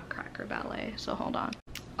the Nutcracker ballet, so hold on.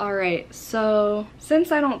 Alright, so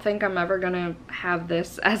since I don't think I'm ever gonna have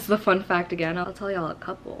this as the fun fact again, I'll tell y'all a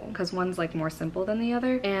couple, because one's like more simple than the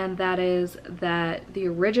other, and that is that the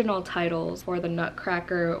original titles for the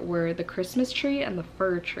Nutcracker were the Christmas tree and the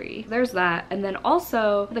fir tree. There's that, and then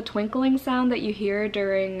also the twinkling sound that you hear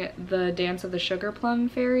during the Dance of the Sugar Plum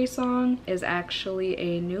Fairy song is actually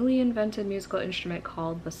a newly invented musical instrument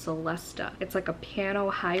called the celesta. It's like a piano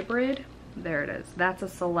hybrid. There it is. That's a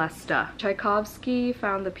celesta. Tchaikovsky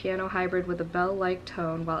found the piano hybrid with a bell-like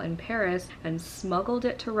tone while in Paris and smuggled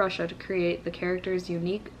it to Russia to create the character's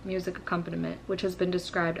unique music accompaniment, which has been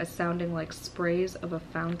described as sounding like sprays of a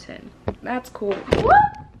fountain. That's cool.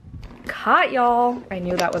 Caught y'all. I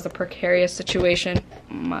knew that was a precarious situation.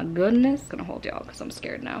 My goodness. Gonna hold y'all because I'm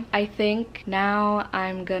scared now. I think now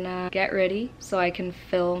I'm gonna get ready so I can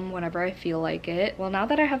film whenever I feel like it. Well, now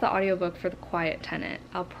that I have the audiobook for The Quiet Tenant,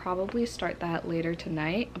 I'll probably start that later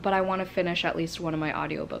tonight, but I want to finish at least one of my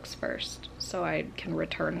audiobooks first so I can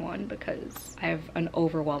return one because I have an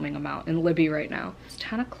overwhelming amount in Libby right now. It's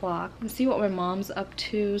 10 o'clock. Let's see what my mom's up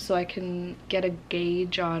to so I can get a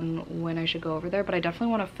gauge on when I should go over there, but I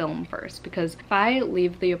definitely want to film first because if I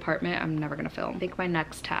leave the apartment, I'm never gonna film. I think my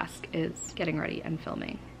next task is getting ready and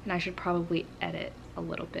filming, and I should probably edit a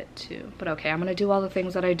little bit too. But okay, I'm gonna do all the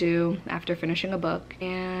things that I do after finishing a book,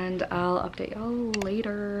 and I'll update y'all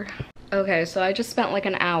later. Okay, so I just spent like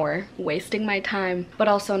an hour wasting my time, but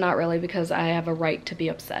also not really because I have a right to be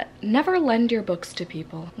upset. Never lend your books to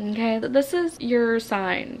people, okay? This is your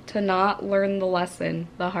sign to not learn the lesson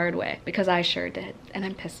the hard way, because I sure did, and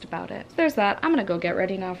I'm pissed about it. So there's that. I'm gonna go get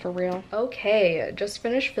ready now for real. Okay, just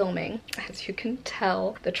finished filming. As you can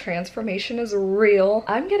tell, the transformation is real.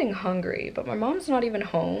 I'm getting hungry, but my mom's not even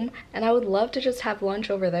home, and I would love to just have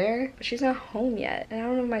lunch over there, but she's not home yet, and I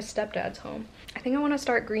don't know if my stepdad's home. I think I want to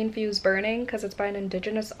start Green Fuse Burning because it's by an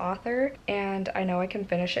indigenous author and I know I can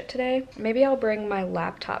finish it today. Maybe I'll bring my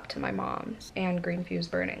laptop to my mom's and Green Fuse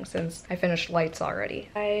Burning since I finished Lights already.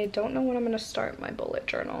 I don't know when I'm going to start my bullet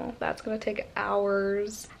journal. That's going to take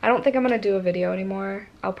hours. I don't think I'm going to do a video anymore.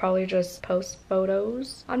 I'll probably just post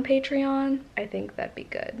photos on Patreon. I think that'd be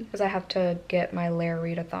good because I have to get my Lair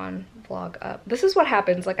Readathon vlog up. This is what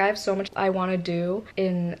happens. Like, I have so much I want to do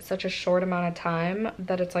in such a short amount of time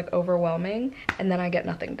that it's like overwhelming, and then I get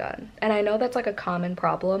nothing done. And I know that's like a common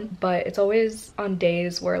problem, but it's always on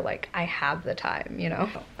days where like I have the time, you know?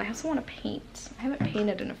 I also want to paint. I haven't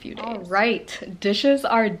painted in a few days. All right, dishes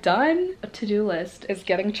are done. A to-do list is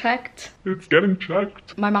getting checked. It's getting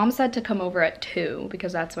checked. My mom said to come over at 2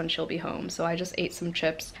 because that's when she'll be home. So I just ate some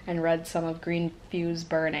chips and read some of Green Fuse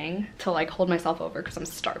Burning to like hold myself over because I'm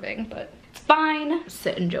starving, but it's fine.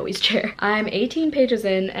 Sit in Joey's chair. I'm 18 pages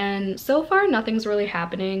in and so far nothing's really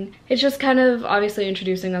happening. It's just kind of obviously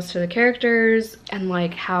introducing us to the characters and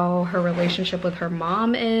like how her relationship with her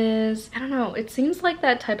mom is. I don't know, it seems like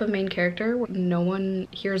that type of main character where no one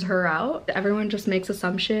hears her out. Everyone just makes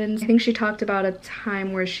assumptions. I think she talked about a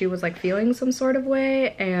time where she was like feeling some sort of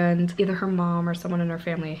way and either her mom or someone in her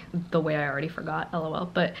family, the way I already forgot, lol,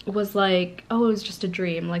 but it was like, oh, it was just a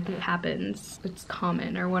dream, like it happens, it's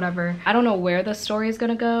common or whatever. I don't know where the story is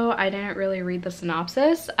gonna go. I didn't really read the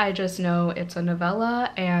synopsis. I just know it's a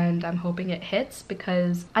novella and I'm hoping it hits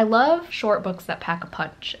because I love short books that pack a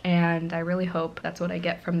punch and I really hope that's what I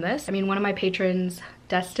get from this. I mean, one of my patrons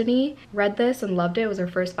Destiny read this and loved it. It was her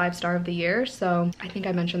first 5-star of the year, so I think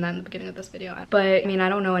I mentioned that in the beginning of this video. But I mean, I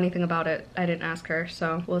don't know anything about it. I didn't ask her,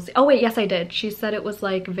 so we'll see. Oh wait, yes I did. She said it was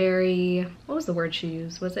like very, what was the word she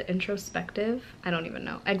used? Was it introspective? I don't even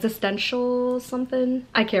know. Existential something?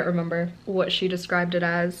 I can't remember what she described it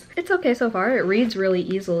as. It's okay so far. It reads really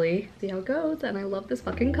easily. See how it goes, and I love this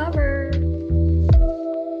fucking cover.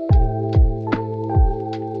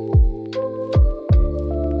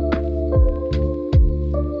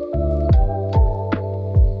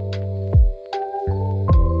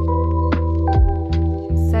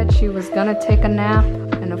 She was gonna take a nap,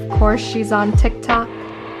 and of course she's on TikTok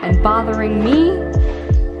and bothering me.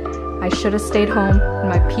 I should have stayed home in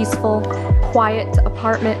my peaceful, quiet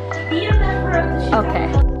apartment. Be a member of the show.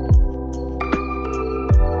 Okay.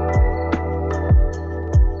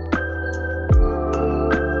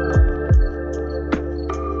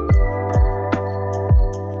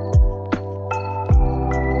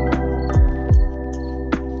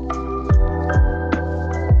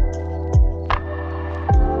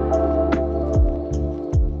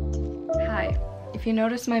 If you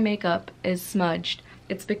notice my makeup is smudged,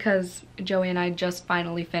 it's because Joey and I just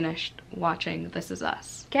finally finished watching This Is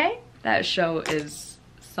Us, okay? That show is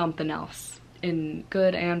something else in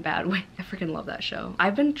good and bad way. I freaking love that show.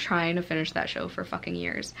 I've been trying to finish that show for fucking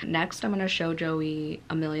years. Next, I'm gonna show Joey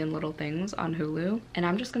A Million Little Things on Hulu, and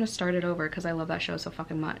I'm just gonna start it over because I love that show so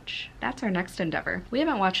fucking much. That's our next endeavor. We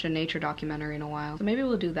haven't watched a nature documentary in a while, so maybe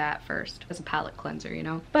we'll do that first as a palate cleanser, you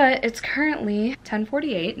know? But it's currently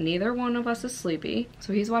 10:48. Neither one of us is sleepy,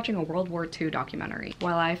 so he's watching a World War II documentary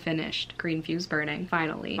while I finished Green Fuse Burning,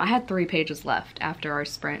 finally. I had 3 pages left after our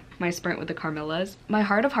sprint, my sprint with the Carmillas. My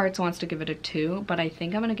heart of hearts wants to give it a 2, but I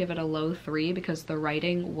think I'm gonna give it a low 3 because the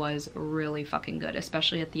writing was really fucking good,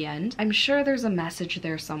 especially at the end. I'm sure there's a message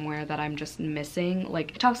there somewhere that I'm just missing.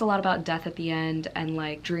 Like, it talks a lot about death at the end and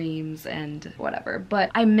like dreams and whatever,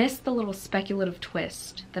 but I missed the little speculative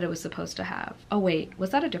twist that it was supposed to have. Oh wait, was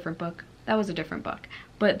that a different book? That was a different book.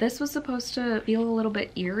 But this was supposed to feel a little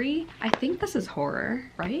bit eerie. I think this is horror,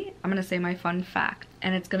 right? I'm gonna say my fun fact.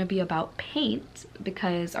 And it's gonna be about paint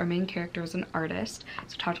because our main character is an artist.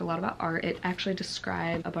 So talked a lot about art. It actually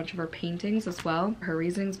described a bunch of her paintings as well, her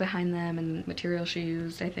reasonings behind them and materials she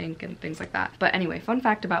used, I think, and things like that. But anyway, fun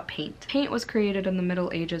fact about paint. Paint was created in the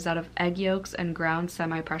Middle Ages out of egg yolks and ground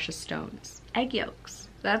semi-precious stones. Egg yolks.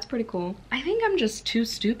 That's pretty cool. I think I'm just too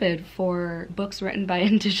stupid for books written by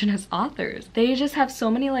indigenous authors. They just have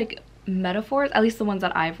so many like metaphors, at least the ones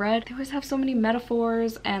that I've read. They always have so many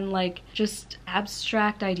metaphors and like just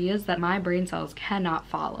abstract ideas that my brain cells cannot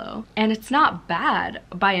follow. And it's not bad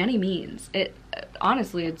by any means.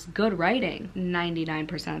 Honestly, it's good writing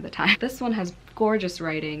 99% of the time. This one has gorgeous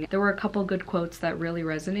writing. There were a couple good quotes that really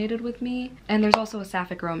resonated with me. And there's also a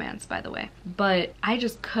sapphic romance, by the way. But I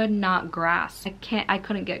just could not grasp. I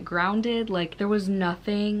couldn't get grounded. Like, there was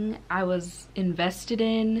nothing I was invested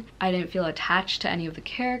in. I didn't feel attached to any of the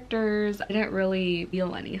characters. I didn't really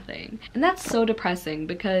feel anything. And that's so depressing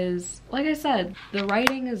because, like I said, the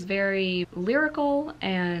writing is very lyrical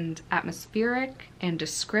and atmospheric and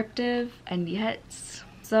descriptive, and yet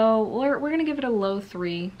so we're gonna give it a low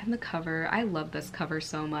 3. And the cover, I love this cover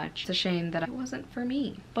so much. It's a shame that it wasn't for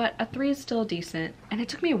me, but a 3 is still decent, and it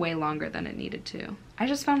took me way longer than it needed to. I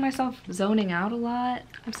just found myself zoning out a lot.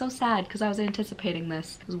 I'm so sad because I was anticipating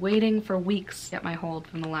this. I was waiting for weeks to get my hold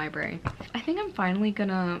from the library. I think I'm finally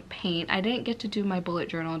gonna paint. I didn't get to do my bullet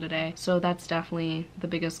journal today, so that's definitely the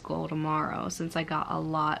biggest goal tomorrow since I got a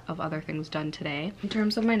lot of other things done today. In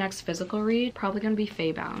terms of my next physical read, probably gonna be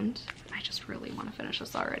Faybound. I just really want to finish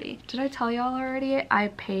this already. Did I tell y'all already? I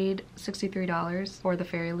paid $63 for the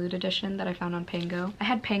Fairy Loot edition that I found on Pango. I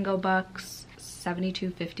had Pango bucks.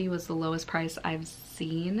 $72.50 was the lowest price I've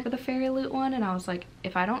seen for the Fairy Loot one, and I was like,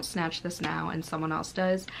 if I don't snatch this now and someone else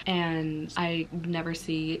does and I never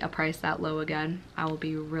see a price that low again, I will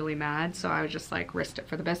be really mad. So I was just like, risked it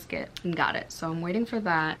for the biscuit and got it. So I'm waiting for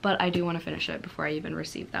that, but I do want to finish it before I even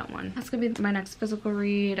receive that one. That's gonna be my next physical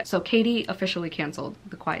read. So Katie officially canceled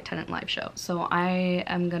the Quiet Tenant live show, so I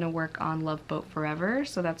am gonna work on Love Boat Forever.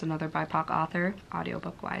 So that's another BIPOC author,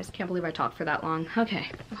 audiobook wise. Can't believe I talked for that long. Okay,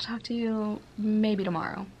 I'll talk to you maybe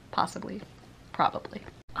tomorrow, possibly, probably.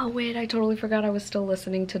 Oh wait, I totally forgot I was still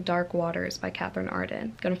listening to Dark Waters by Catherine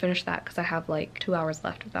Arden. Gonna finish that because I have like 2 hours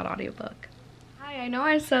left of that audiobook. Hi. Hi, I know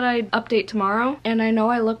I said I'd update tomorrow, and I know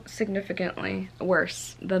I look significantly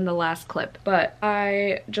worse than the last clip, but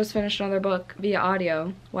I just finished another book via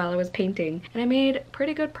audio while I was painting, and I made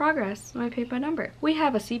pretty good progress on my paint by number. We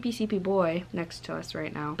have a CP boy next to us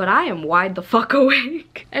right now, but I am wide the fuck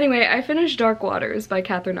awake. Anyway, I finished Dark Waters by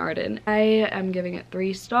Catherine Arden. I am giving it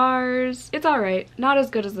 3 stars. It's alright. Not as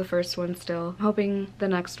good as the first one still. I'm hoping the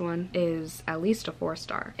next one is at least a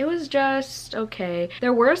 4-star. It was just okay.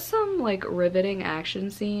 There were some like riveting action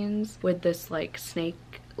scenes with this like snake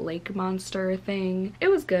lake monster thing. It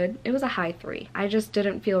was good. It was a high 3. I just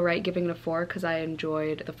didn't feel right giving it a 4 because I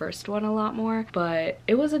enjoyed the first one a lot more, but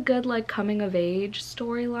it was a good like coming of age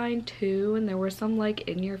storyline too, and there were some like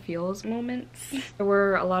in your feels moments. There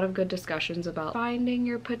were a lot of good discussions about finding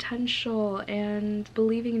your potential and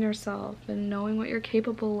believing in yourself and knowing what you're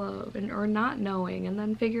capable of and or not knowing and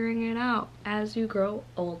then figuring it out as you grow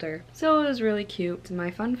older. So it was really cute. My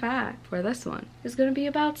fun fact for this one is going to be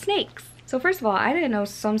about snakes. So first of all, I didn't know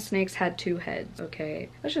some snakes had 2 heads, okay?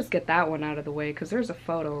 Let's just get that one out of the way because there's a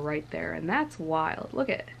photo right there and that's wild. Look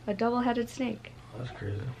at it, a double-headed snake. That's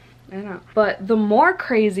crazy. I know. But the more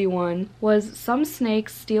crazy one was some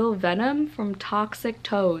snakes steal venom from toxic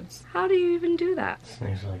toads. How do you even do that?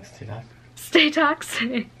 Snakes like stay toxic. Stay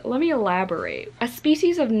toxic. Let me elaborate. A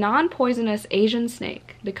species of non-poisonous Asian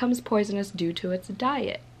snake becomes poisonous due to its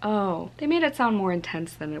diet. Oh, they made it sound more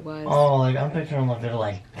intense than it was. Oh, like I'm picturing like they're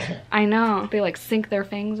like I know. They like sink their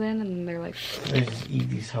fangs in and they're like they just eat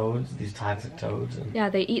these toads, these toxic toads. And... yeah,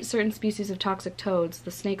 they eat certain species of toxic toads. The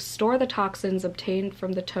snakes store the toxins obtained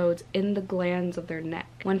from the toads in the glands of their neck.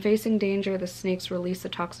 When facing danger, the snakes release the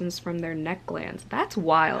toxins from their neck glands. That's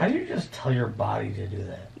wild. How do you just tell your body to do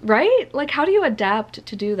that? Right? Like, how do you adapt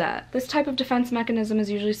to do that? This type of defense mechanism is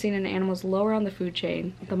usually seen in animals lower on the food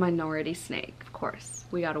chain. The minority snake, of course.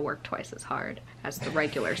 We gotta work twice as hard as the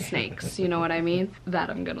regular snakes, you know what I mean? That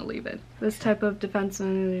I'm gonna leave it. This type of defense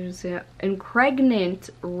is impregnant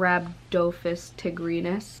Rhabdophis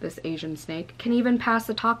tigrinus, this Asian snake, can even pass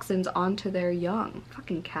the toxins onto their young.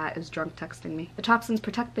 Fucking cat is drunk texting me. The toxins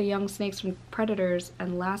protect the young snakes from predators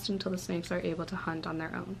and last until the snakes are able to hunt on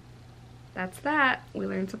their own. That's that. We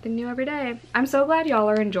learn something new every day. I'm so glad y'all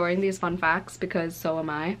are enjoying these fun facts because so am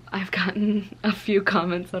I. I've gotten a few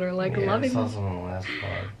comments that are like loving. I saw some on the last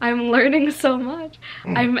vlog. I'm learning so much.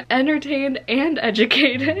 I'm entertained and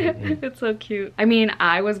educated. It's so cute. I mean,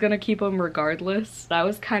 I was gonna keep them regardless. I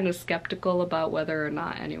was kind of skeptical about whether or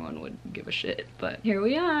not anyone would give a shit, but here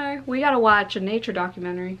we are. We gotta watch a nature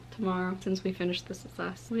documentary tomorrow since we finished This Is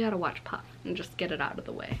Us. We gotta watch Puff and just get it out of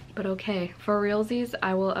the way. But okay, for realsies,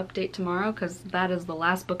 I will update tomorrow because that is the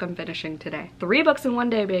last book I'm finishing today. 3 books in one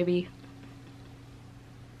day, baby.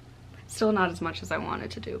 Still not as much as I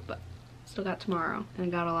wanted to do, but still got tomorrow.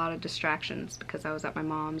 And got a lot of distractions because I was at my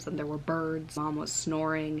mom's and there were birds. Mom was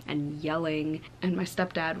snoring and yelling and my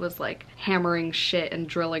stepdad was like hammering shit and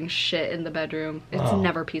drilling shit in the bedroom. It's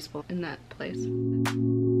never peaceful in that place.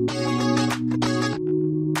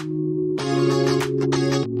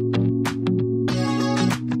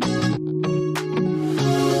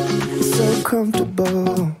 So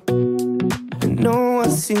comfortable, and no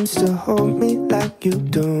one seems to hold me like you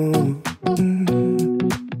do.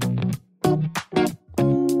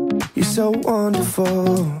 You're so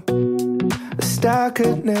wonderful, a star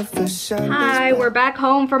could never shine. Hi, we're back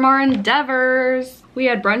home from our endeavors. We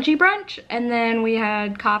had brunchy brunch and then we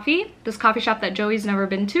had coffee. This coffee shop that Joey's never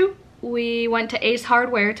been to. We went to Ace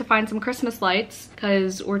Hardware to find some Christmas lights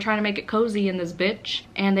because we're trying to make it cozy in this bitch.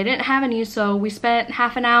 And they didn't have any, so we spent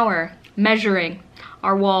half an hour measuring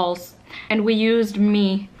our walls. And we used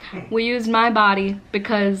me. We used my body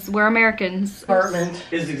because we're Americans. Apartment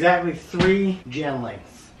is exactly 3 gen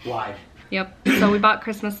lengths wide. Yep. So we bought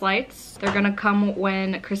Christmas lights. They're gonna come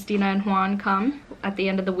when Christina and Juan come at the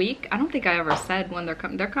end of the week. I don't think I ever said when they're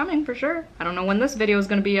coming. They're coming for sure. I don't know when this video is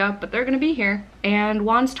gonna be up, but they're gonna be here. And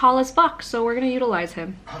Juan's tall as fuck, so we're gonna utilize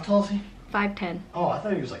him. How tall is he? 5'10". Oh, I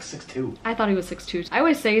thought he was like 6'2". I thought he was 6'2". I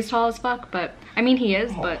always say he's tall as fuck, but I mean he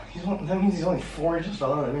is, but... that means he's only 4 inches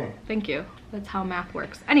taller than me. Thank you. That's how math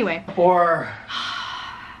works. Anyway.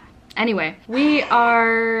 Anyway, we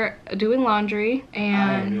are doing laundry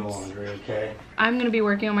and I'm gonna be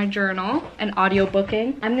working on my journal and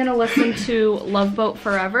audiobooking. I'm gonna listen to Love Boat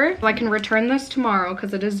Forever. So I can return this tomorrow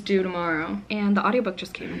because it is due tomorrow. And the audiobook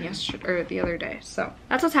just came in yesterday or the other day. So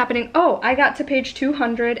that's what's happening. Oh, I got to page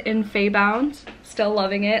 200 in Faybound. Still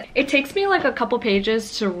loving it. It takes me like a couple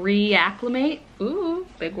pages to reacclimate. Ooh.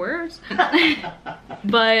 big words.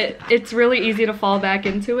 But it's really easy to fall back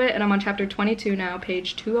into it, and I'm on chapter 22 now,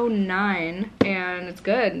 page 209, and it's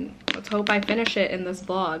good. Let's hope I finish it in this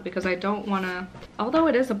vlog, because I don't want to, although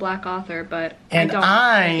it is a black author, but and I don't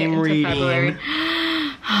I'm reading February.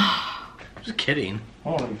 Just kidding. I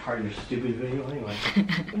don't want to be part of your stupid video anyway.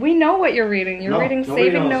 We know what you're reading. You're reading nobody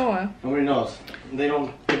Saving knows. Noah. Nobody knows. They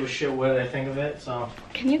don't give a shit what I think of it, so.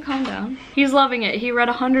 Can you calm down? He's loving it. He read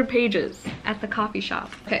 100 pages at the coffee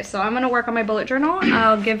shop. Okay, so I'm gonna work on my bullet journal.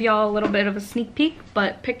 I'll give y'all a little bit of a sneak peek,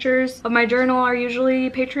 but pictures of my journal are usually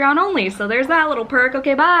Patreon only, so there's that little perk.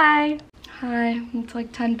 Okay, bye. Hi, it's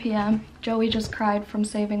like 10 p.m. Joey just cried from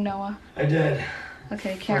Saving Noah. I did.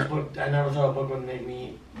 Okay, First can't. book, I never thought a book would make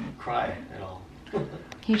me cry at all.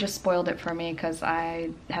 He just spoiled it for me because I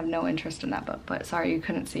have no interest in that book. But sorry you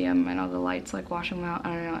couldn't see him. I know the lights like wash him out.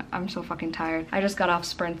 I don't know. I'm so fucking tired. I just got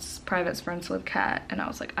off private sprints with Kat, and I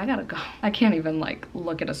was like, I gotta go. I can't even like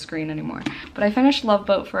look at a screen anymore. But I finished Love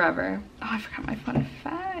Boat Forever. Oh, I forgot my fun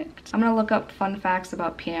fact. I'm gonna look up fun facts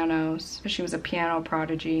about pianos. She was a piano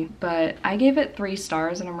prodigy. But I gave it 3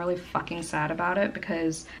 stars, and I'm really fucking sad about it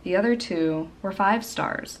because the other 2 were 5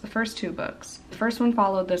 stars. The first 2 books. The first one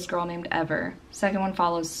followed this girl named Ever. Second one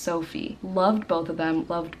follows Sophie. Loved both of them,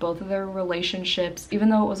 loved both of their relationships. Even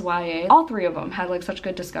though it was YA, all 3 of them had like such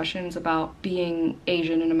good discussions about being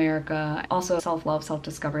Asian in America. Also self-love,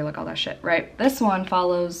 self-discovery, like all that shit, right? This one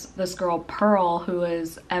follows this girl Pearl, who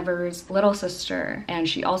is Ever's little sister, and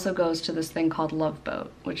she also goes to this thing called Love Boat,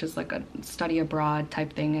 which is like a study abroad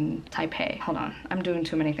type thing in Taipei. Hold on, I'm doing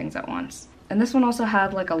too many things at once. And this one also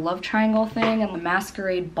had like a love triangle thing and a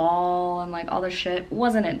masquerade ball and like all this shit.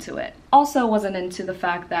 Wasn't into it. Also wasn't into the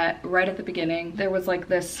fact that right at the beginning there was like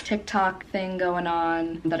this TikTok thing going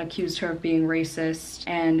on that accused her of being racist,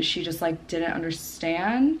 and she just like didn't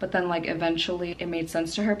understand. But then like eventually it made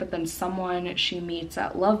sense to her, but then someone she meets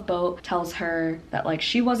at Love Boat tells her that like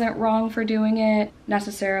she wasn't wrong for doing it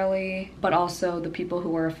necessarily, but also the people who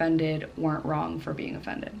were offended weren't wrong for being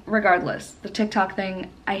offended. Regardless, the TikTok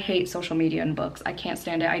thing, I hate social media in books. I can't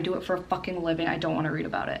stand it. I do it for a fucking living. I don't want to read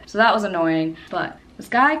about it. So that was annoying, but this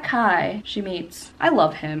guy, Kai, she meets, I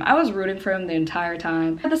love him. I was rooting for him the entire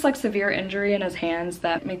time. He had this like severe injury in his hands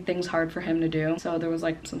that made things hard for him to do. So there was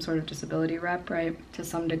like some sort of disability rep, right? To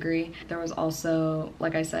some degree. There was also,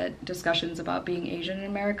 like I said, discussions about being Asian in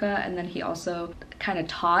America. And then he also kind of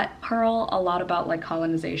taught Pearl a lot about like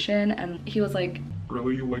colonization. And he was like,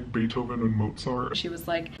 really? You like Beethoven and Mozart? She was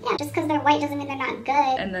like, yeah, just because they're white doesn't mean they're not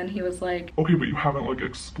good. And then he was like, okay, but you haven't like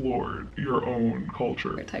explored your own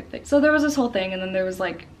culture type thing. So there was this whole thing, and then there was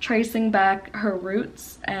like tracing back her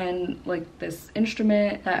roots and like this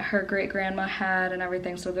instrument that her great-grandma had and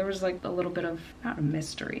everything. So there was like a little bit of, not a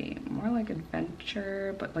mystery, more like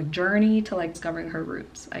adventure, but like journey to like discovering her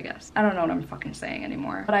roots, I guess. I don't know what I'm fucking saying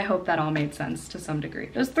anymore, but I hope that all made sense to some degree.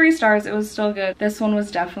 It was 3 stars. It was still good. This one was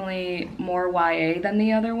definitely more YA than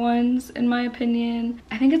the other ones, in my opinion.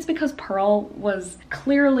 I think it's because Pearl was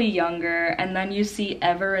clearly younger, and then you see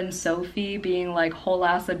Ever and Sophie being like whole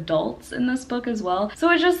ass adults in this book as well.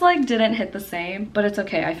 So it just like didn't hit the same, but it's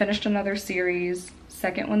okay. I finished another series.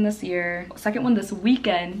 Second one this year, second one this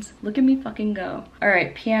weekend. Look at me fucking go. All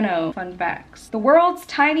right, piano fun facts. The world's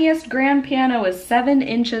tiniest grand piano is 7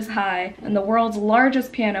 inches high, and the world's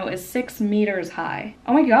largest piano is 6 meters high.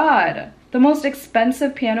 Oh my god. The most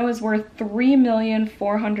expensive piano is worth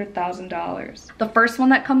 $3,400,000. The first one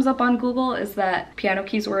that comes up on Google is that piano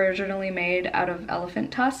keys were originally made out of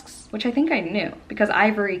elephant tusks, which I think I knew, because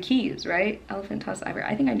ivory keys, right? Elephant tusk, ivory,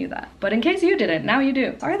 I think I knew that. But in case you didn't, now you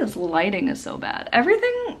do. Sorry this lighting is so bad.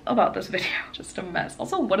 Everything about this video, just a mess.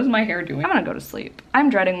 Also, what is my hair doing? I'm gonna go to sleep. I'm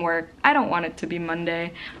dreading work. I don't want it to be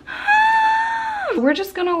Monday. We're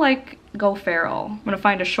just gonna like go feral. I'm gonna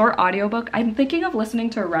find a short audiobook. I'm thinking of listening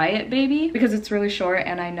to Riot Baby because it's really short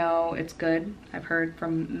and I know it's good. I've heard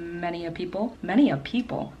from many people. And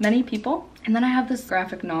then I have this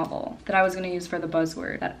graphic novel that I was gonna use for the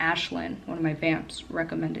buzzword that Ashlyn, one of my vamps,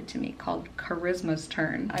 recommended to me called Charisma's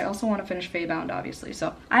Turn. I also wanna finish Faybound, obviously.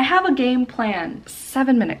 So I have a game planned.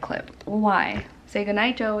 7-minute clip. Why? Say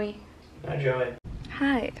goodnight, Joey. Hi, Joey.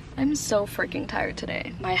 Hi. I'm so freaking tired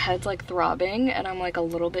today. My head's like throbbing and I'm like a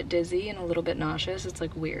little bit dizzy and a little bit nauseous. It's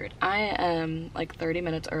like weird. I am like 30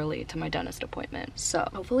 minutes early to my dentist appointment. So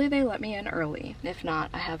hopefully they let me in early. If not,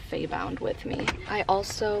 I have Faybound with me. I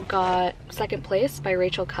also got Second Place by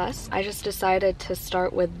Rachel Cuss. I just decided to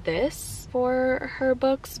start with this for her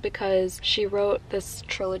books because she wrote this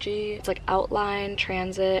trilogy. It's like Outline,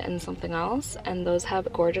 Transit, and something else, and those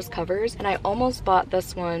have gorgeous covers, and I almost bought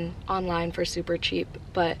this one online for super cheap,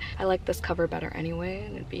 but I like this cover better anyway,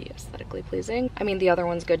 and it'd be aesthetically pleasing. I mean, the other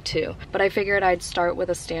one's good too, but I figured I'd start with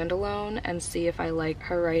a standalone and see if I like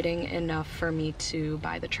her writing enough for me to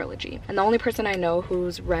buy the trilogy. And the only person I know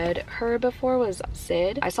who's read her before was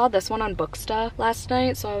Sid. I saw this one on Booksta last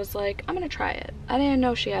night, so I was like, I'm gonna try it. I didn't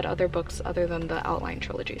know she had other books other than the Outline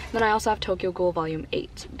trilogy. Then I also have Tokyo Ghoul Volume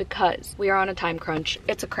 8 because we are on a time crunch.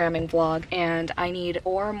 It's a cramming vlog and I need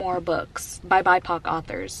 4 more books by BIPOC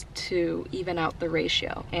authors to even out the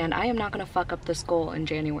ratio. And I am not gonna fuck up this goal in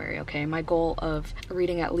January, okay? My goal of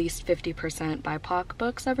reading at least 50% BIPOC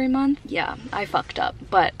books every month, yeah, I fucked up,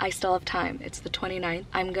 but I still have time. It's the 29th.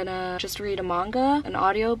 I'm gonna just read a manga, an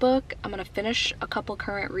audiobook. I'm gonna finish a couple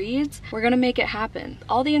current reads. We're gonna make it happen.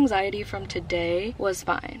 All the anxiety from today was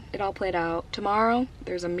fine. It all played out. Tomorrow,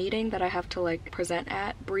 there's a meeting that I have to like present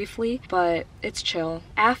at briefly, but it's chill.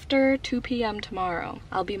 After 2 p.m. tomorrow,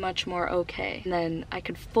 I'll be much more okay. And then I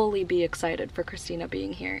could fully be excited for Christina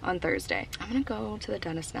being here on Thursday. I'm gonna go to the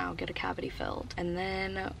dentist now, get a cavity filled, and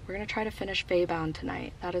then we're gonna try to finish Faybound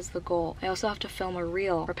tonight. That is the goal. I also have to film a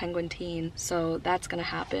reel for Penguin Teen, so that's gonna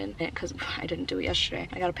happen because I didn't do it yesterday.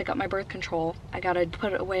 I gotta pick up my birth control. I gotta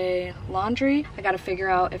put away laundry. I gotta figure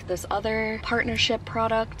out if this other partnership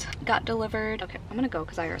product got delivered. Okay, I'm gonna go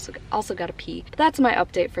because I also gotta pee. But that's my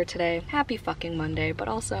update for today. Happy fucking Monday, but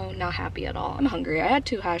also not happy at all. I'm hungry. I had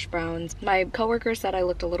 2 hash browns. My coworker said I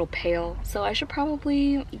looked a little pale, so I should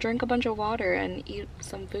probably drink a bunch of water and eat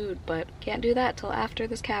some food, but can't do that till after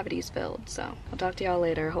this cavity's filled. So I'll talk to y'all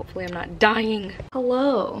later. Hopefully I'm not dying.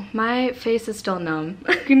 Hello. My face is still numb.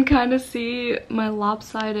 You can kind of see my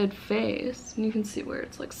lopsided face, and you can see where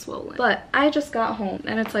it's like swollen. But I just got home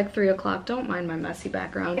and it's like 3 o'clock. Don't mind my messy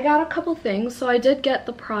background. I got a couple things. So I did get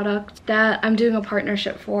the product that I'm doing a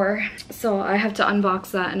partnership for, so I have to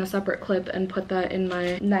unbox that in a separate clip and put that in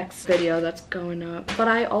my next video that's going up. But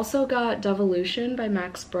I also got Devolution by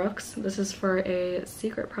Max Brooks. This is for a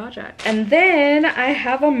secret project. And then I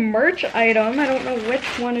have a merch item. I don't know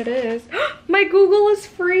which one it is. My Google is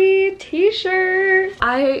free t-shirt.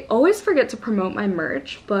 I always forget to promote my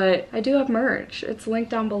merch, but I do have merch. It's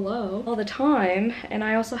linked down below all the time. And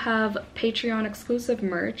I also have Patreon exclusive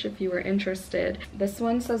merch if you were interested. This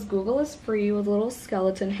one says Google is free with a little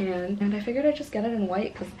skeleton hand. And I figured I'd just get it in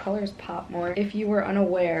white because the colors pop more. If you were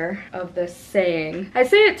unaware of this saying, I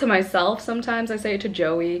say it to myself sometimes. I say it to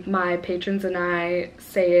Joey. My patrons and I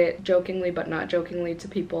say it jokingly but not jokingly to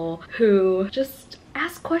people who just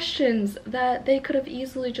ask questions that they could have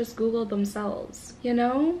easily just Googled themselves, you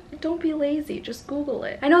know? Don't be lazy, just Google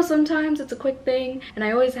it. I know sometimes it's a quick thing and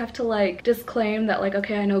I always have to like disclaim that like,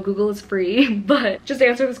 okay, I know Google is free, but just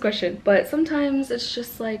answer this question. But sometimes it's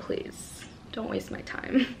just like, please, don't waste my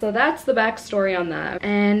time. So that's the backstory on that.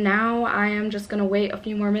 And now I am just gonna wait a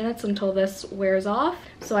few more minutes until this wears off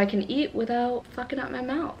so I can eat without fucking up my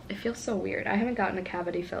mouth. It feels so weird. I haven't gotten a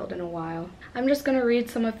cavity filled in a while. I'm just gonna read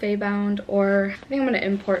some of Faybound, or I think I'm gonna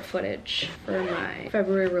import footage for my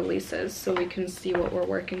February releases so we can see what we're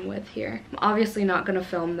working with here. I'm obviously not gonna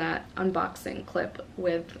film that unboxing clip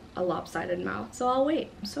with a lopsided mouth, so I'll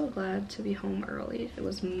wait. I'm so glad to be home early. It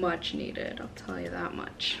was much needed, I'll tell you that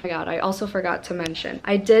much. Oh my god, I also forgot to mention,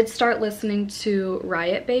 I did start listening to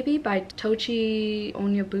Riot Baby by Tochi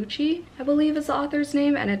Onyebuchi, I believe is the author's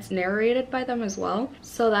name, and it's narrated by them as well,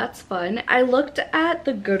 so that's fun. I looked at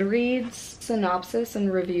the Goodreads synopsis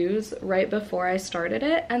and reviews right before I started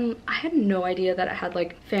it, and I had no idea that it had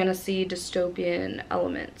like fantasy dystopian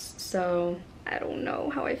elements, so I don't know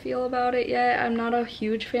how I feel about it yet. I'm not a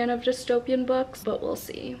huge fan of dystopian books, but we'll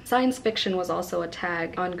see. Science fiction was also a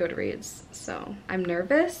tag on Goodreads, so I'm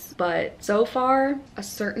nervous, but so far a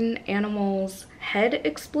certain animal's head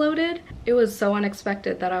exploded. It was so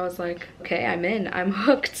unexpected that I was like, okay, I'm in, I'm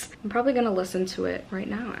hooked. I'm probably gonna listen to it right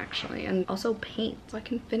now actually, and also paint so I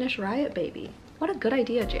can finish Riot Baby. What a good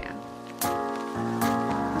idea, Jan.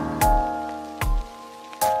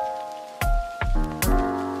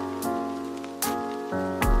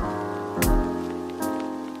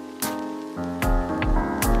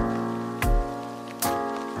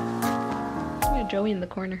 Joey in the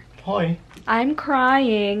corner. Hoi. I'm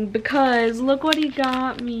crying because look what he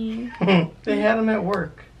got me. They had him at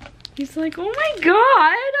work. He's like, oh my god,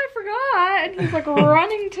 I forgot. And he's like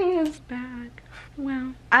running to his bag.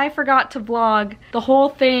 Wow. I forgot to vlog the whole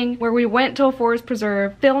thing where we went to a forest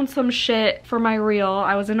preserve, filmed some shit for my reel.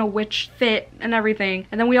 I was in a witch fit and everything.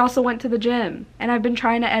 And then we also went to the gym. And I've been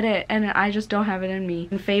trying to edit and I just don't have it in me.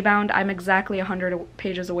 In Faybound, I'm exactly 100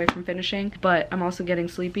 pages away from finishing, but I'm also getting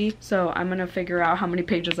sleepy. So I'm gonna figure out how many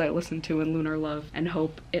pages I listened to in Lunar Love and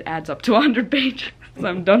hope it adds up to 100 pages. So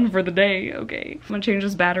I'm done for the day, okay. I'm gonna change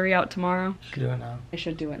this battery out tomorrow. Should do it now. I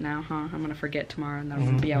should do it now, huh? I'm gonna forget tomorrow and then I'm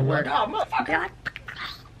gonna be at work. Oh, motherfucker.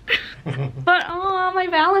 But oh, my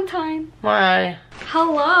Valentine. Bye.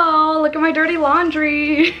 Hello, look at my dirty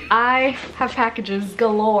laundry. I have packages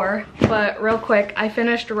galore, but real quick, I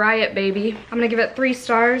finished Riot Baby. I'm gonna give it 3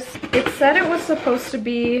 stars. It said it was supposed to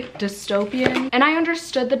be dystopian, and I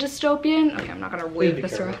understood the dystopian. Okay, I'm not gonna wave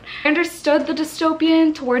this around. I understood the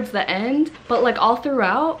dystopian towards the end, but like all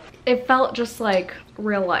throughout, it felt just like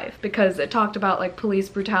real life because it talked about like police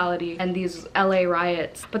brutality and these LA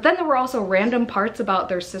riots. But then there were also random parts about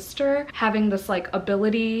their sister having this like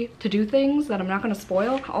ability to do things that I'm not gonna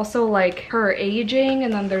spoil. Also like her aging,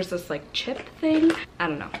 and then there's this like chip thing. I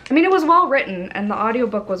don't know. I mean, it was well written and the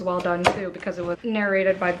audiobook was well done too because it was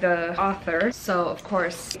narrated by the author. So of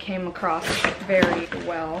course it came across very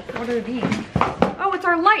well. What are these? Oh, it's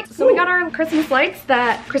our lights. So we got our Christmas lights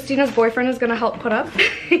that Christina's boyfriend is gonna help put up.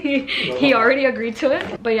 He already agreed to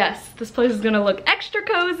it. But yes, this place is gonna look extra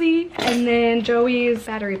cozy. And then Joey's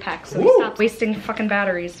battery pack, so we stopped wasting fucking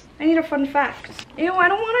batteries. I need a fun fact. Ew, I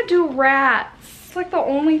don't wanna do rats. It's like the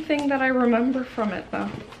only thing that I remember from it though.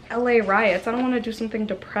 LA riots. I don't want to do something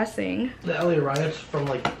depressing. The LA riots from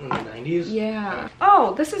like in the 90s? Yeah.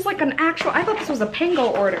 Oh, this is like an actual, I thought this was a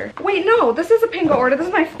Pango order. Wait, no, this is a Pango order. This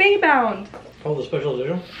is my Faybound. Oh, the special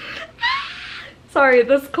edition? Sorry,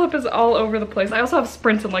 this clip is all over the place. I also have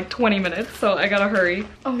sprints in like 20 minutes, so I gotta hurry.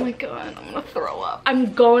 Oh my god, I'm gonna throw up.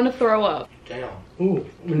 I'm going to throw up. Damn. Ooh,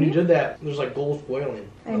 when you did that, there's like gold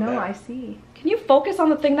foiling. I know, I see. Can you focus on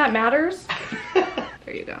the thing that matters?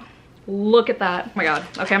 There you go. Look at that. Oh my god.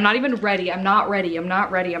 Okay, I'm not even ready. I'm not ready. I'm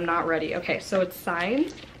not ready. I'm not ready. Okay, so it's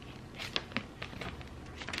signed.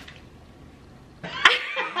 Oh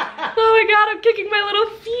my god, I'm kicking my little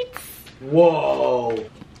feet. Whoa.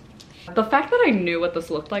 The fact that I knew what this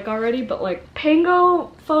looked like already, but like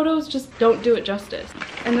Pango photos just don't do it justice.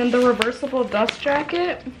 And then the reversible dust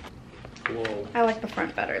jacket. Whoa. I like the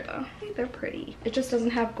front better though. They're pretty. It just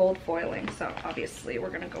doesn't have gold foiling, so obviously we're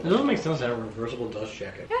gonna go It with doesn't make sense to have a reversible dust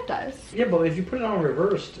jacket. Yeah, it does. Yeah, but if you put it on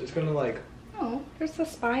reversed, it's gonna like... Oh, there's the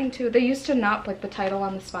spine too. They used to not like the title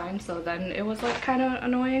on the spine, so then it was like kind of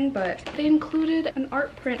annoying, but they included an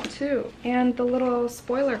art print too. And the little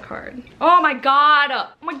spoiler card. Oh my god!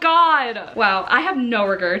 Oh my god! Wow, I have no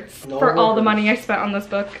regrets for all the money I spent on this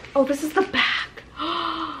book. Oh, this is the back.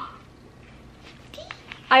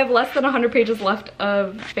 I have less than 100 pages left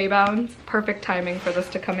of Faybound. Perfect timing for this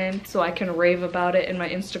to come in so I can rave about it in my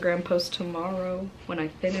Instagram post tomorrow when I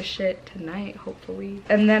finish it tonight, hopefully.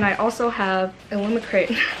 And then I also have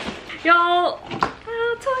Illumicrate. Y'all,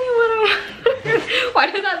 I'll tell you what I want. Why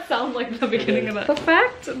did that sound like the beginning of it? The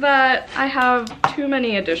fact that I have too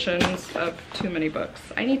many editions of too many books.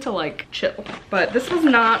 I need to like chill. But this was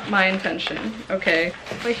not my intention, okay?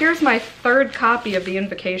 But here's my 3rd copy of The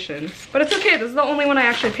Invocations. But it's okay, this is the only one I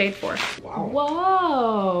actually paid for. Wow.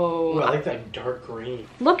 Whoa. Ooh, I like that dark green.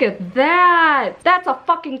 Look at that. That's a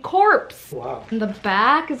fucking corpse. Wow. In the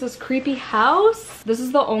back is this creepy house. This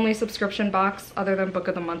is the only subscription box other than Book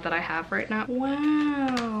of the Month that I have right now.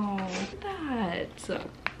 Wow. Look at that.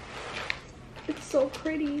 It's so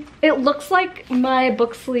pretty. It looks like my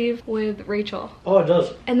book sleeve with Rachel. Oh, it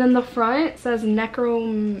does. And then the front says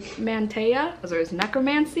Necromantia, because there's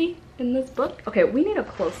necromancy in this book. Okay, we need a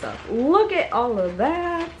close-up. Look at all of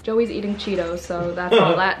that. Joey's eating Cheetos, so that's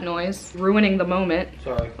all that noise. Ruining the moment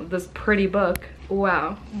of this pretty book.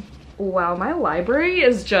 Wow. Wow, my library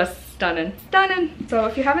is just stunning. Stunning. So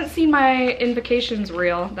if you haven't seen my Invocations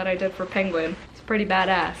reel that I did for Penguin, pretty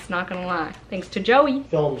badass, not gonna lie. Thanks to Joey.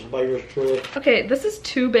 Films by yours truly. Okay, this is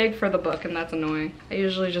too big for the book and that's annoying. I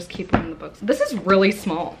usually just keep them in the books. This is really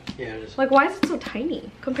small. Yeah, it is. Like, why is it so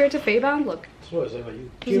tiny? Compared to Faybound, look. That's what I say about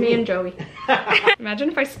you. It's me and Joey. Imagine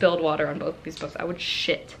if I spilled water on both of these books. I would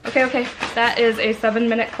shit. Okay. That is a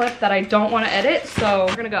 7-minute clip that I don't want to edit, so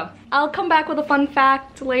we're gonna go. I'll come back with a fun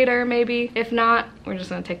fact later, maybe. If not, we're just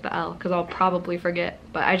gonna take the L, because I'll probably forget.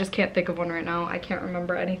 But I just can't think of one right now. I can't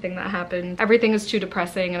remember anything that happened. Everything is too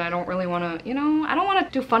depressing, and I don't really want to, you know, I don't want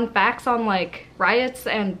to do fun facts on, like, riots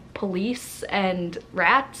and police and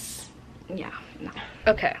rats. Yeah, no.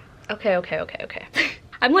 Okay.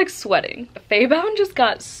 I'm like sweating. Faybound just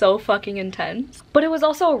got so fucking intense. But it was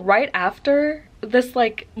also right after this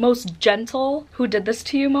like most gentle who did this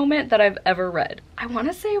to you moment that I've ever read. I want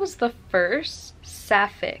to say it was the first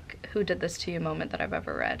sapphic who did this to you moment that I've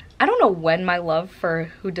ever read. I don't know when my love for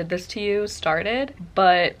who did this to you started,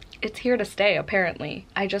 but it's here to stay apparently.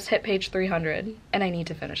 I just hit page 300 and I need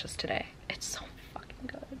to finish this today. It's so fucking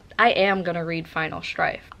good. I am gonna read Final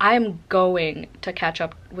Strife. I am going to catch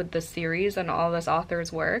up with this series and all this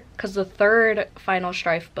author's work, because the third Final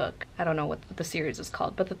Strife book, I don't know what the series is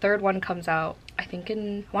called, but the third one comes out I think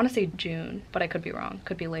in, I want to say June, but I could be wrong.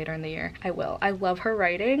 Could be later in the year. I will. I love her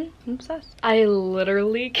writing. I'm obsessed. I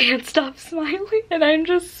literally can't stop smiling and I'm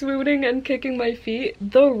just swooning and kicking my feet.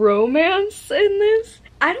 The romance in this,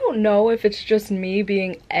 I don't know if it's just me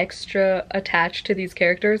being extra attached to these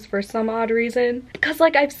characters for some odd reason. Because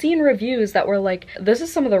like I've seen reviews that were like, this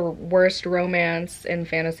is some of the worst romance in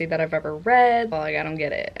fantasy that I've ever read. Well, like I don't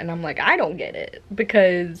get it. And I'm like, I don't get it.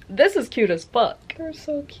 Because this is cute as fuck. They're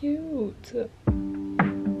so cute.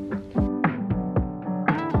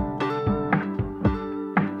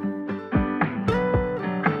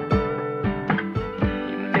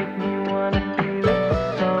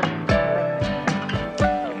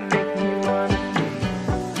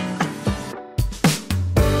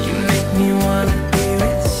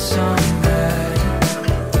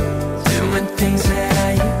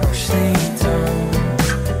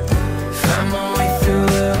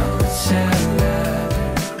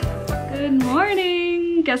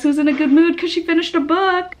 Guess who's in a good mood because she finished a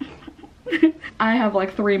book. I have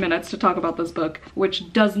like 3 minutes to talk about this book,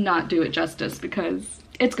 which does not do it justice because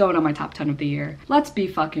it's going on my top 10 of the year. Let's be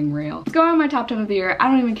fucking real. It's going on my top 10 of the year. I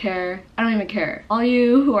don't even care. I don't even care. All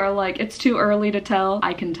you who are like, it's too early to tell,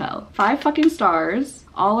 I can tell. 5 fucking stars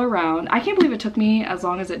all around. I can't believe it took me as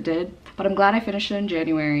long as it did, but I'm glad I finished it in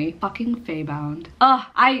January. Fucking Faybound.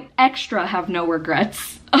 I extra have no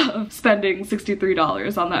regrets of spending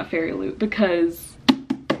 $63 on that fairy loot because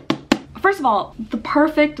first of all, the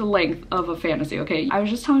perfect length of a fantasy, okay? I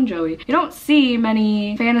was just telling Joey, you don't see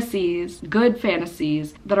many fantasies, good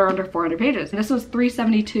fantasies, that are under 400 pages. And this was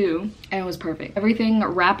 372, and it was perfect. Everything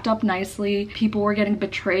wrapped up nicely. People were getting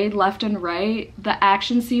betrayed left and right. The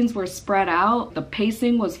action scenes were spread out. The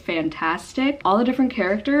pacing was fantastic. All the different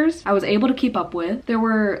characters I was able to keep up with. There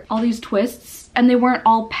were all these twists, and they weren't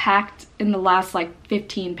all packed in the last like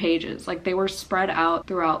 15 pages. Like they were spread out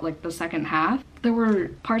throughout like the second half. There were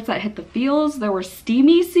parts that hit the feels. There were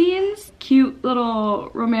steamy scenes, cute little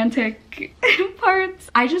romantic parts.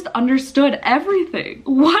 I just understood everything.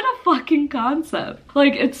 What a fucking concept.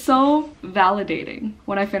 Like it's so validating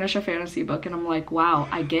when I finish a fantasy book and I'm like, wow,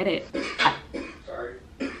 I get it. Sorry.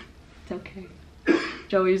 It's okay.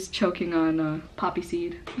 Joey's choking on poppy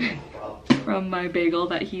seed from my bagel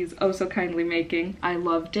that he's oh so kindly making. I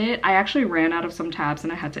loved it. I actually ran out of some tabs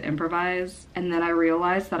and I had to improvise. And then I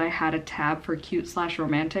realized that I had a tab for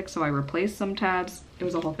cute/romantic, so I replaced some tabs. It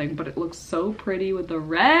was a whole thing, but it looks so pretty with the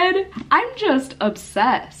red. I'm just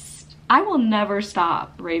obsessed. I will never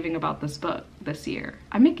stop raving about this book this year.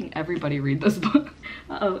 I'm making everybody read this book.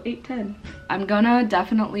 Uh-oh, 8:10. I'm gonna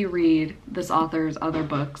definitely read this author's other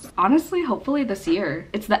books. Honestly, hopefully this year.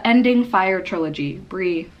 It's the Ending Fire trilogy.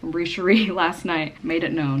 Bree from Bree Cherie last night made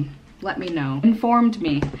it known. Let me know. Informed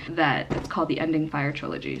me that it's called the Ending Fire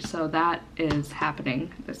trilogy. So that is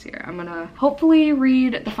happening this year. I'm gonna hopefully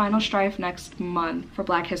read the Final Strife next month for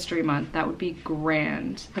Black History Month. That would be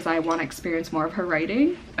grand because I want to experience more of her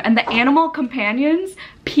writing. And the animal companions,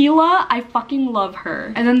 Pila, I fucking love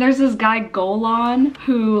her. And then there's this guy Golan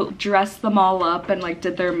who dressed them all up and like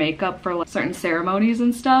did their makeup for like certain ceremonies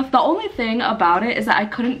and stuff. The only thing about it is that I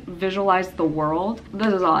couldn't visualize the world.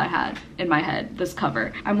 This is all I had in my head, this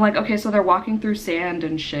cover. I'm like, okay, so they're walking through sand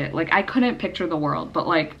and shit. Like I couldn't picture the world, but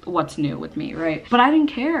like what's new with me, right? But I didn't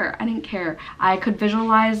care. I didn't care. I could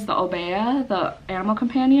visualize the Obeah, the animal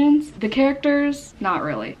companions. The characters, not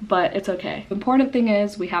really, but it's okay. The important thing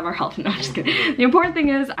is we have our health. No, I'm just kidding. The important thing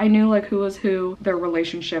is I knew like who was who, their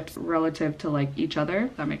relationships relative to like each other.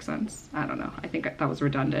 That makes sense. I don't know. I think that was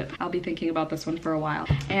redundant. I'll be thinking about this one for a while.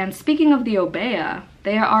 And speaking of the Obeah,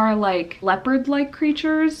 they are like leopard-like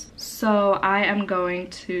creatures. So I am going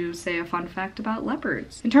to say a fun fact about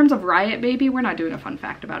leopards. In terms of Riot Baby, we're not doing a fun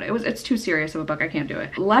fact about it. It's too serious of a book. I can't do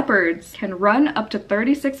it. Leopards can run up to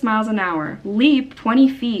 36 miles an hour, leap 20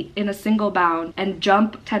 feet in a single bound, and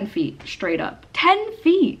jump 10 feet straight up. 10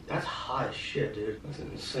 feet! That's hot as shit, dude. That's an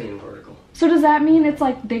insane vertical. So does that mean it's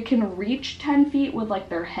like they can reach 10 feet with like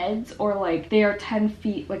their heads, or like they are 10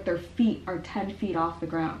 feet, like their feet are 10 feet off the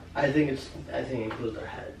ground? I think it includes their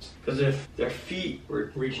heads. Because if their feet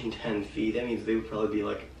were reaching 10 feet, that means they would probably be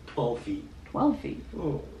like 12 feet 12 feet.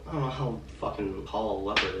 Oh, I don't know how fucking tall a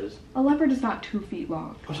leopard is. A leopard is not 2 feet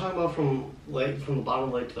long. I'm talking about from the bottom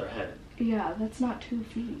of the leg to their head. Yeah, that's not 2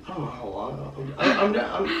 feet. I don't know how long.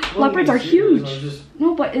 I'm Leopards are serious. huge.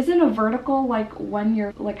 No, but isn't a vertical like when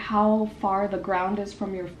you're like how far the ground is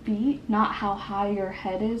from your feet, not how high your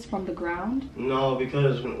head is from the ground? No,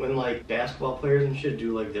 because when like basketball players and shit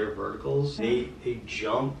do like their verticals, they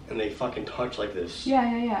jump and they fucking touch like this.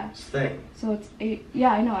 Yeah. This thing. So it's 8.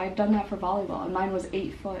 Yeah, I know. I've done that for volleyball, and mine was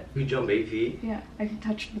 8 foot. You jump 8 feet. Yeah, I can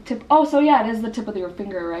touch the tip. Oh, so yeah, it is the tip of your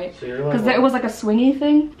finger, right? So you're like, because it was like a swingy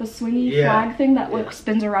thing, the swingy flag thing that like Yeah.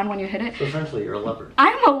 spins around when you hit it. So essentially, you're a leopard.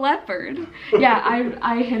 I'm a leopard. Yeah,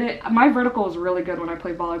 I hit it. My vertical is really good when I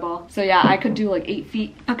play volleyball. So yeah, I could do like 8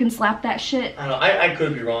 feet. Fucking slap that shit. I don't know. I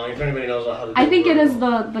could be wrong. If anybody knows how to do I think it is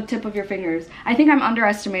vertical. the tip of your fingers. I think I'm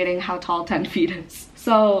underestimating how tall 10 feet is.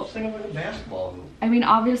 So, Just think of like a basketball. I mean,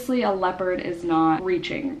 obviously a leopard is not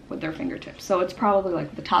reaching with their fingertips. So it's probably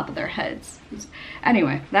like the top of their heads.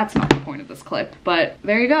 Anyway, that's not the point of this clip. But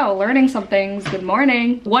there you go, learning some things. Good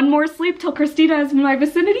morning. One more sleep till Christina is in my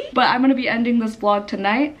vicinity. But I'm gonna be ending this vlog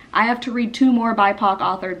tonight. I have to read 2 more BIPOC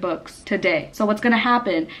authored books today. So what's gonna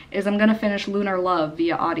happen is I'm gonna finish Lunar Love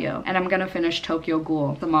via audio. And I'm gonna finish Tokyo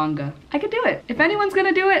Ghoul, the manga. I could do it. If anyone's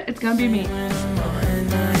gonna do it, it's gonna be me.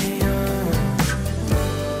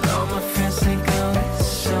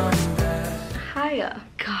 Hiya.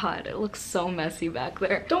 God, it looks so messy back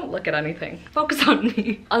there. Don't look at anything. Focus on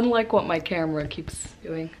me. Unlike what my camera keeps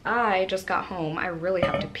doing. I just got home. I really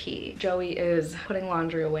have to pee. Joey is putting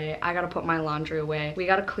laundry away. I gotta put my laundry away. We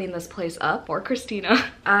gotta clean this place up for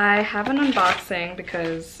Christina. I have an unboxing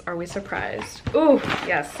because are we surprised? Ooh,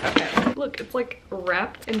 yes, okay. Look, it's like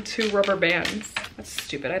wrapped in 2 rubber bands. That's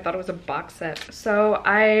stupid. I thought it was a box set. So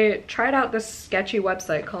I tried out this sketchy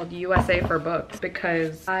website called USA for Books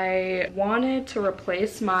because I wanted to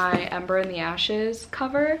replace my Ember in the Ashes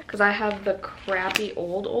cover because I have the crappy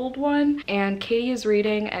old one, and Katie is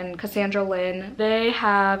reading and Cassandra Lynn, they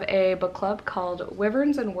have a book club called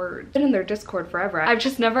Wyverns and Words. Been in their Discord forever. I've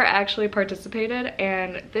just never actually participated,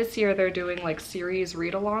 and this year they're doing like series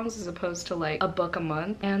read-alongs as opposed to like a book a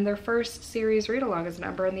month, and their first series read-along is an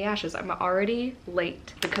Ember in the Ashes. I'm already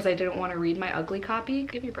late because I didn't want to read my ugly copy.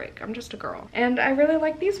 Give me a break, I'm just a girl. And I really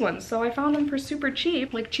like these ones, so I found them for super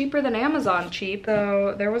cheap, like cheaper than Amazon cheap.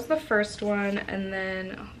 So there was the first one, and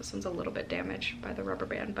then oh, this one's a little bit damaged by the rubber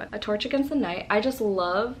band, but A Torch Against the Night. I just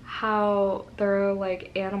love how there are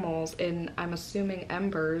like animals in, I'm assuming,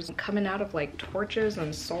 embers coming out of like torches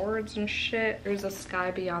and swords and shit. There's a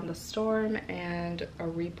sky beyond the storm and a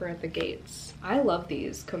reaper at the gates. I love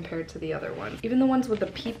these compared to the other ones, even the ones with the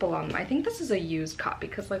people on them. I think this is a used copy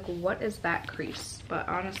because like what is that crease? But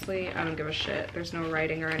honestly, I don't give a shit. There's no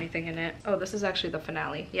writing or anything in it. Oh, this is actually the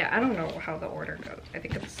finale. Yeah, I don't know how the order goes. I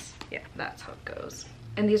think it's, yeah, that's how it goes.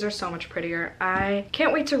 And these are so much prettier. I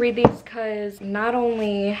can't wait to read these because not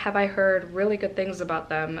only have I heard really good things about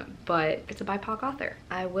them, but it's a BIPOC author.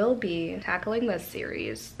 I will be tackling this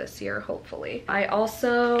series this year, hopefully. I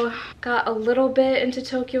also got a little bit into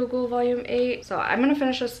Tokyo Ghoul Volume 8, so I'm gonna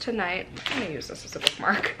finish this tonight. I'm gonna use this as a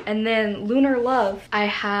bookmark. And then Lunar Love, I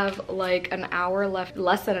have like an hour left,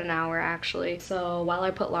 less than an hour actually. So while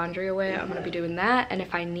I put laundry away, I'm gonna be doing that. And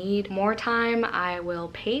if I need more time, I will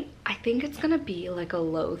paint. I think it's gonna be like a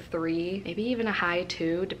low 3, maybe even a high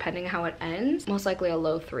 2, depending how it ends. Most likely a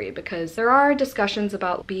low 3 because there are discussions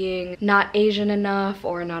about being not Asian enough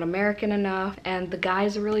or not American enough, and the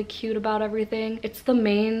guys are really cute about everything. It's the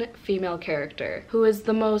main female character who is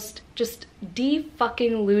the most just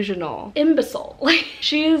de-fucking-lusional imbecile. Like,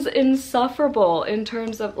 she is insufferable in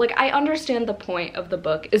terms of, like, I understand the point of the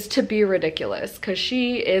book is to be ridiculous, because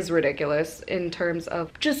she is ridiculous in terms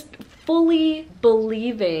of just fully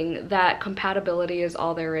believing that compatibility is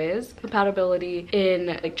all there is. Compatibility in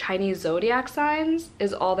like Chinese zodiac signs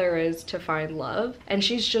is all there is to find love. And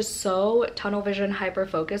she's just so tunnel vision hyper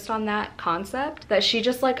focused on that concept that she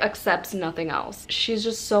just like accepts nothing else. She's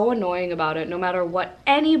just so annoying about it no matter what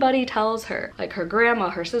anybody tells her. Like her grandma,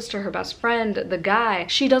 her sister, her best friend, the guy.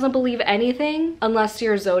 She doesn't believe anything unless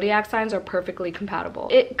your zodiac signs are perfectly compatible.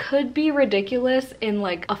 It could be ridiculous in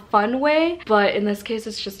like a fun way, but in this case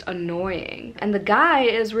it's just annoying. And the guy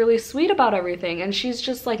is really sweet about everything and she's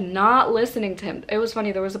just like not listening to him. It was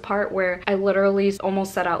funny, there was a part where I literally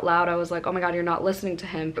almost said out loud, I was like, oh my god, you're not listening to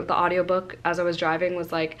him. The audiobook as I was driving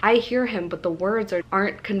was like, I hear him but the words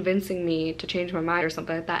aren't convincing me to change my mind or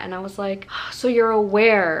something like that. And I was like, so you're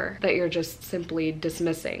aware that you're just simply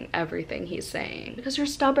dismissing everything he's saying because you're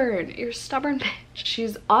stubborn bitch.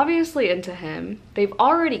 She's obviously into him. They've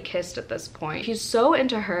already kissed at this point. He's so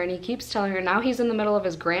into her and he keeps telling her. Now he's in the middle of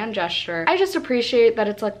his grand gesture. I just appreciate that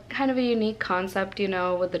it's like kind of a unique concept, you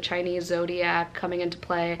know, with the Chinese zodiac coming into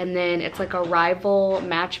play. And then it's like a rival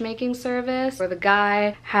matchmaking service where the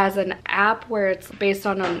guy has an app where it's based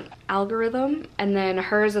on an algorithm, and then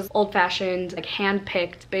hers is old-fashioned, like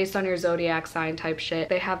hand-picked based on your zodiac sign type shit.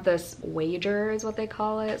 They have this wager is what they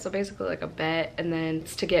call it, so basically like a bet, and then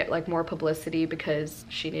it's to get like more publicity because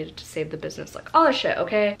she needed to save the business, like all this shit.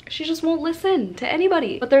 Okay, she just won't listen to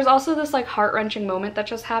anybody. But there's also this like heart-wrenching moment that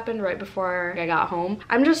just happened right before I got home.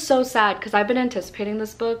 I'm just so sad because I've been anticipating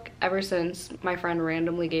this book ever since my friend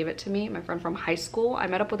randomly gave it to me, my friend from high school. I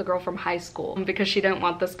met up with a girl from high school because she didn't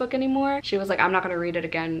want this book anymore. She was like, I'm not gonna read it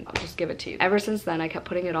again, I'll just give it to you. Ever since then I kept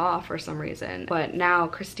putting it off for some reason, but now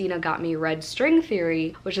Christina got me Red String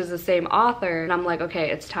Theory, which is the same author, and I'm like,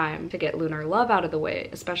 okay, it's time to get Lunar Love out of the way,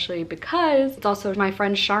 especially because it's also my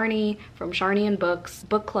friend Sharni from Sharni and Books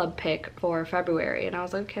book club pick for February, and I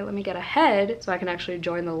was like, okay, let me get ahead so I can actually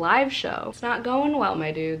join the live show. It's not going well,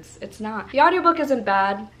 my dudes. It's not. The audiobook isn't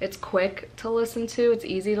bad. It's quick to listen to. It's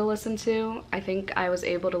easy to listen to. I think I was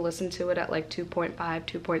able to listen to it at like 2.5,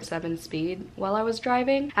 2.7 speed while I was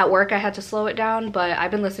driving. At work I had to slow it down, but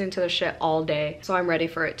I've been listening to this shit all day, so I'm ready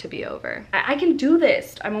for it to be over. I can do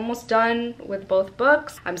this. I'm almost done with both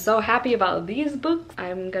books. I'm so happy about these books.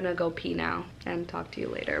 I'm gonna go pee now and talk to you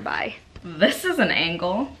later. Bye. This is an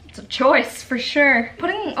angle. It's a choice for sure.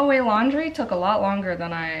 Putting away laundry took a lot longer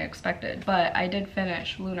than I expected, but I did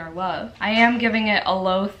finish Lunar Love. I am giving it a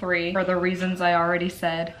low 3 for the reasons I already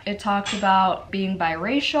said. It talked about being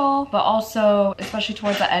biracial, but also, especially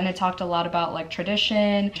towards the end, it talked a lot about like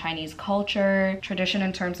tradition, Chinese culture, tradition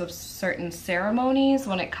in terms of certain ceremonies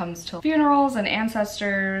when it comes to funerals and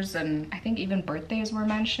ancestors, and I think even birthdays were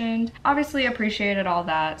mentioned. Obviously appreciated all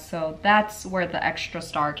that, so that's where the extra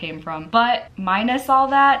star came from. But minus all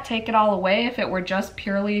that, take it all away, if it were just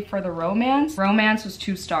purely for the romance was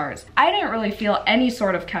 2 stars. I didn't really feel any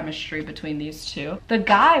sort of chemistry between these two. The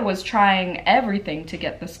guy was trying everything to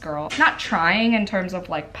get this girl. Not trying in terms of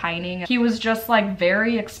like pining. He was just like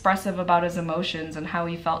very expressive about his emotions and how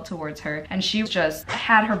he felt towards her. And she just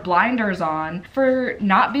had her blinders on for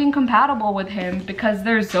not being compatible with him because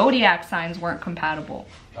their zodiac signs weren't compatible.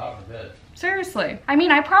 God forbid. Seriously. I mean,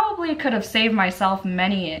 I probably could have saved myself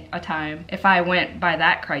many a time if I went by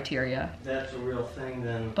that criteria. If that's a real thing,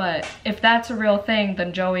 then... But if that's a real thing,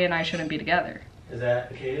 then Joey and I shouldn't be together. Is that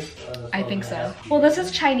the case? I think so. Well, this is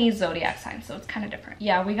Chinese zodiac sign, so it's kind of different.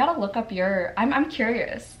 Yeah, we gotta look up your... I'm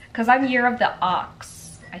curious, because I'm year of the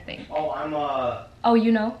ox, I think. Oh, I'm Oh,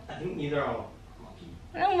 you know? I think either I'm a monkey.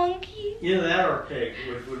 A monkey? Either that or a pig,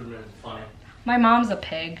 which would have been funny. My mom's a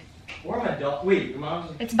pig. Or my dog. Wait, your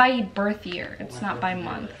mom's... It's by birth year. It's not by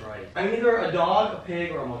month. That's right. I'm either a dog, a pig,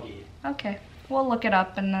 or a monkey. Okay. We'll look it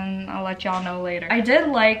up and then I'll let y'all know later. I did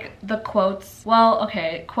like the quotes. Well,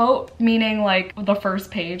 okay, quote meaning like the first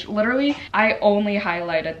page. Literally, I only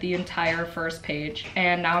highlighted the entire first page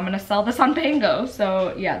and now I'm gonna sell this on Pango.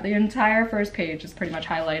 So yeah, the entire first page is pretty much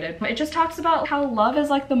highlighted. It just talks about how love is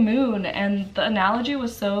like the moon, and the analogy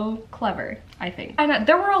was so clever, I think. And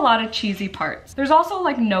there were a lot of cheesy parts. There's also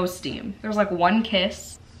like no steam. There's like one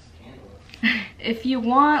kiss. If you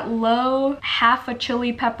want low, half a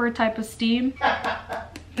chili pepper type of steam,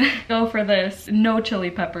 go for this. No chili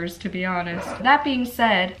peppers, to be honest. That being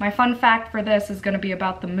said, my fun fact for this is gonna be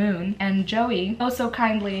about the moon, and Joey oh so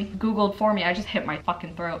kindly Googled for me. I just hit my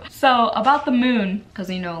fucking throat. So about the moon, because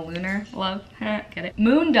you know lunar love, get it?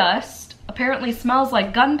 Moon dust apparently smells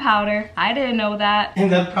like gunpowder. I didn't know that.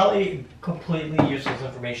 And that's probably completely useless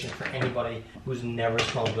information for anybody who's never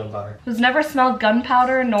smelled gunpowder. Who's never smelled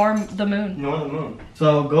gunpowder nor the moon. Nor the moon.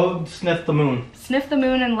 So go sniff the moon. Sniff the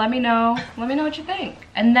moon and let me know what you think.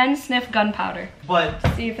 And then sniff gunpowder. But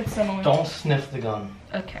see if it's similar. Don't sniff the gun.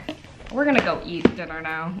 Okay. We're gonna go eat dinner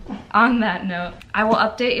now. On that note, I will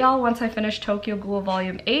update y'all once I finish Tokyo Ghoul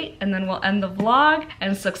Volume 8, and then we'll end the vlog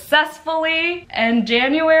and successfully end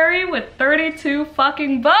January with 32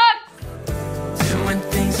 fucking books! Doing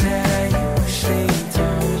things that I usually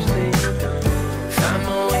don't. Find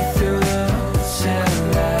my way through the hotel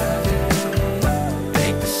lobby.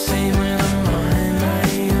 Make the same when I'm on my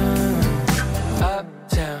own.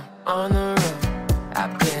 Uptown, on the road,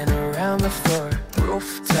 I've been around the floor.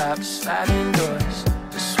 Rooftops, sliding doors,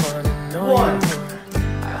 just wanna know you more.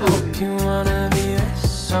 I hope you wanna be with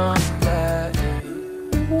somebody.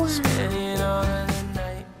 Spending all of the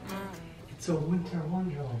night. It's a winter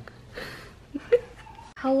wonderland.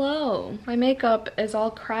 Hello. My makeup is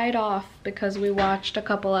all cried off because we watched a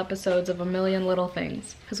couple episodes of A Million Little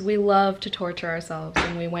Things. Because we love to torture ourselves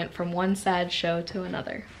and we went from one sad show to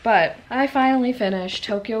another. But I finally finished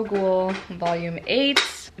Tokyo Ghoul Volume 8.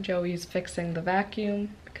 Joey's fixing the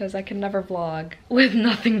vacuum because I can never vlog with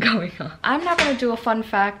nothing going on. I'm not gonna do a fun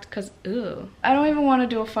fact because, ew. I don't even want to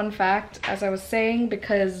do a fun fact, as I was saying,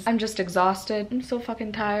 because I'm just exhausted. I'm so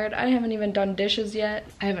fucking tired. I haven't even done dishes yet.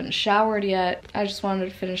 I haven't showered yet. I just wanted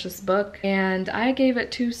to finish this book and I gave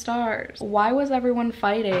it 2 stars. Why was everyone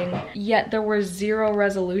fighting, yet there was 0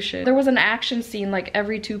 resolution? There was an action scene like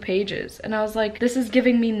every 2 pages and I was like, this is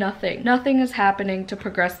giving me nothing. Nothing is happening to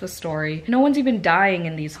progress the story. No one's even dying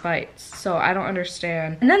in these fights, so I don't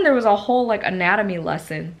understand. And then there was a whole like anatomy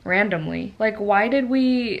lesson randomly. Like, why did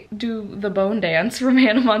we do the bone dance from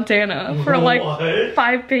Hannah Montana for like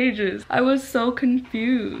 5 pages? I was so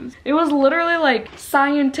confused. It was literally like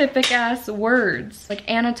scientific ass words, like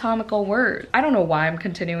anatomical words. I don't know why I'm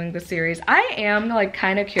continuing the series. I am like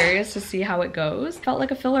kind of curious to see how it goes. Felt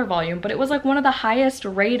like a filler volume, but it was like one of the highest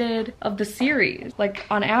rated of the series, like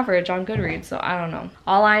on average on Goodreads, so I don't know.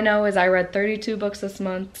 All I know is I read 32 books this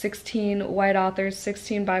month, 16 white authors,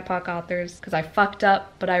 16 BIPOC authors, because I fucked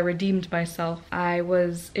up, but I redeemed myself. I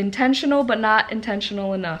was intentional, but not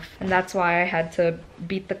intentional enough. And that's why I had to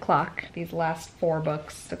beat the clock these last 4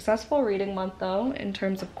 books. Successful reading month though, in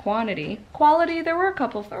terms of quantity. Quality, there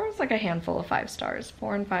was like a handful of 5 stars,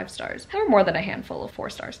 4 and 5 stars. There were more than a handful of 4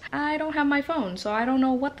 stars. I don't have my phone, so I don't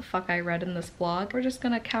know what the fuck I read in this vlog. We're just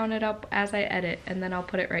gonna count it up as I edit, and then I'll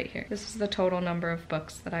put it right here. This is the total number of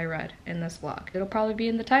books that I read in this vlog. It'll probably be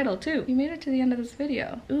in the title too. You made it to the end of this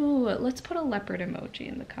video. Ooh, let's put a leopard emoji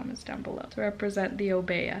in the comments down below to represent the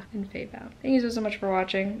Obeya in Fave Out. Thank you so much for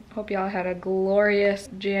watching. Hope y'all had a glorious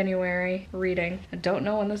January reading. I don't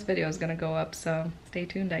know when this video is gonna go up, so stay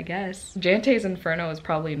tuned, I guess. Jante's Inferno is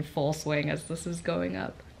probably in full swing as this is going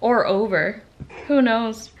up. Or over. Who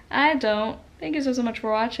knows? I don't. Thank you so much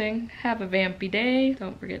for watching. Have a vampy day.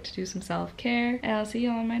 Don't forget to do some self-care. And I'll see you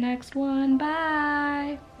on my next one. Bye!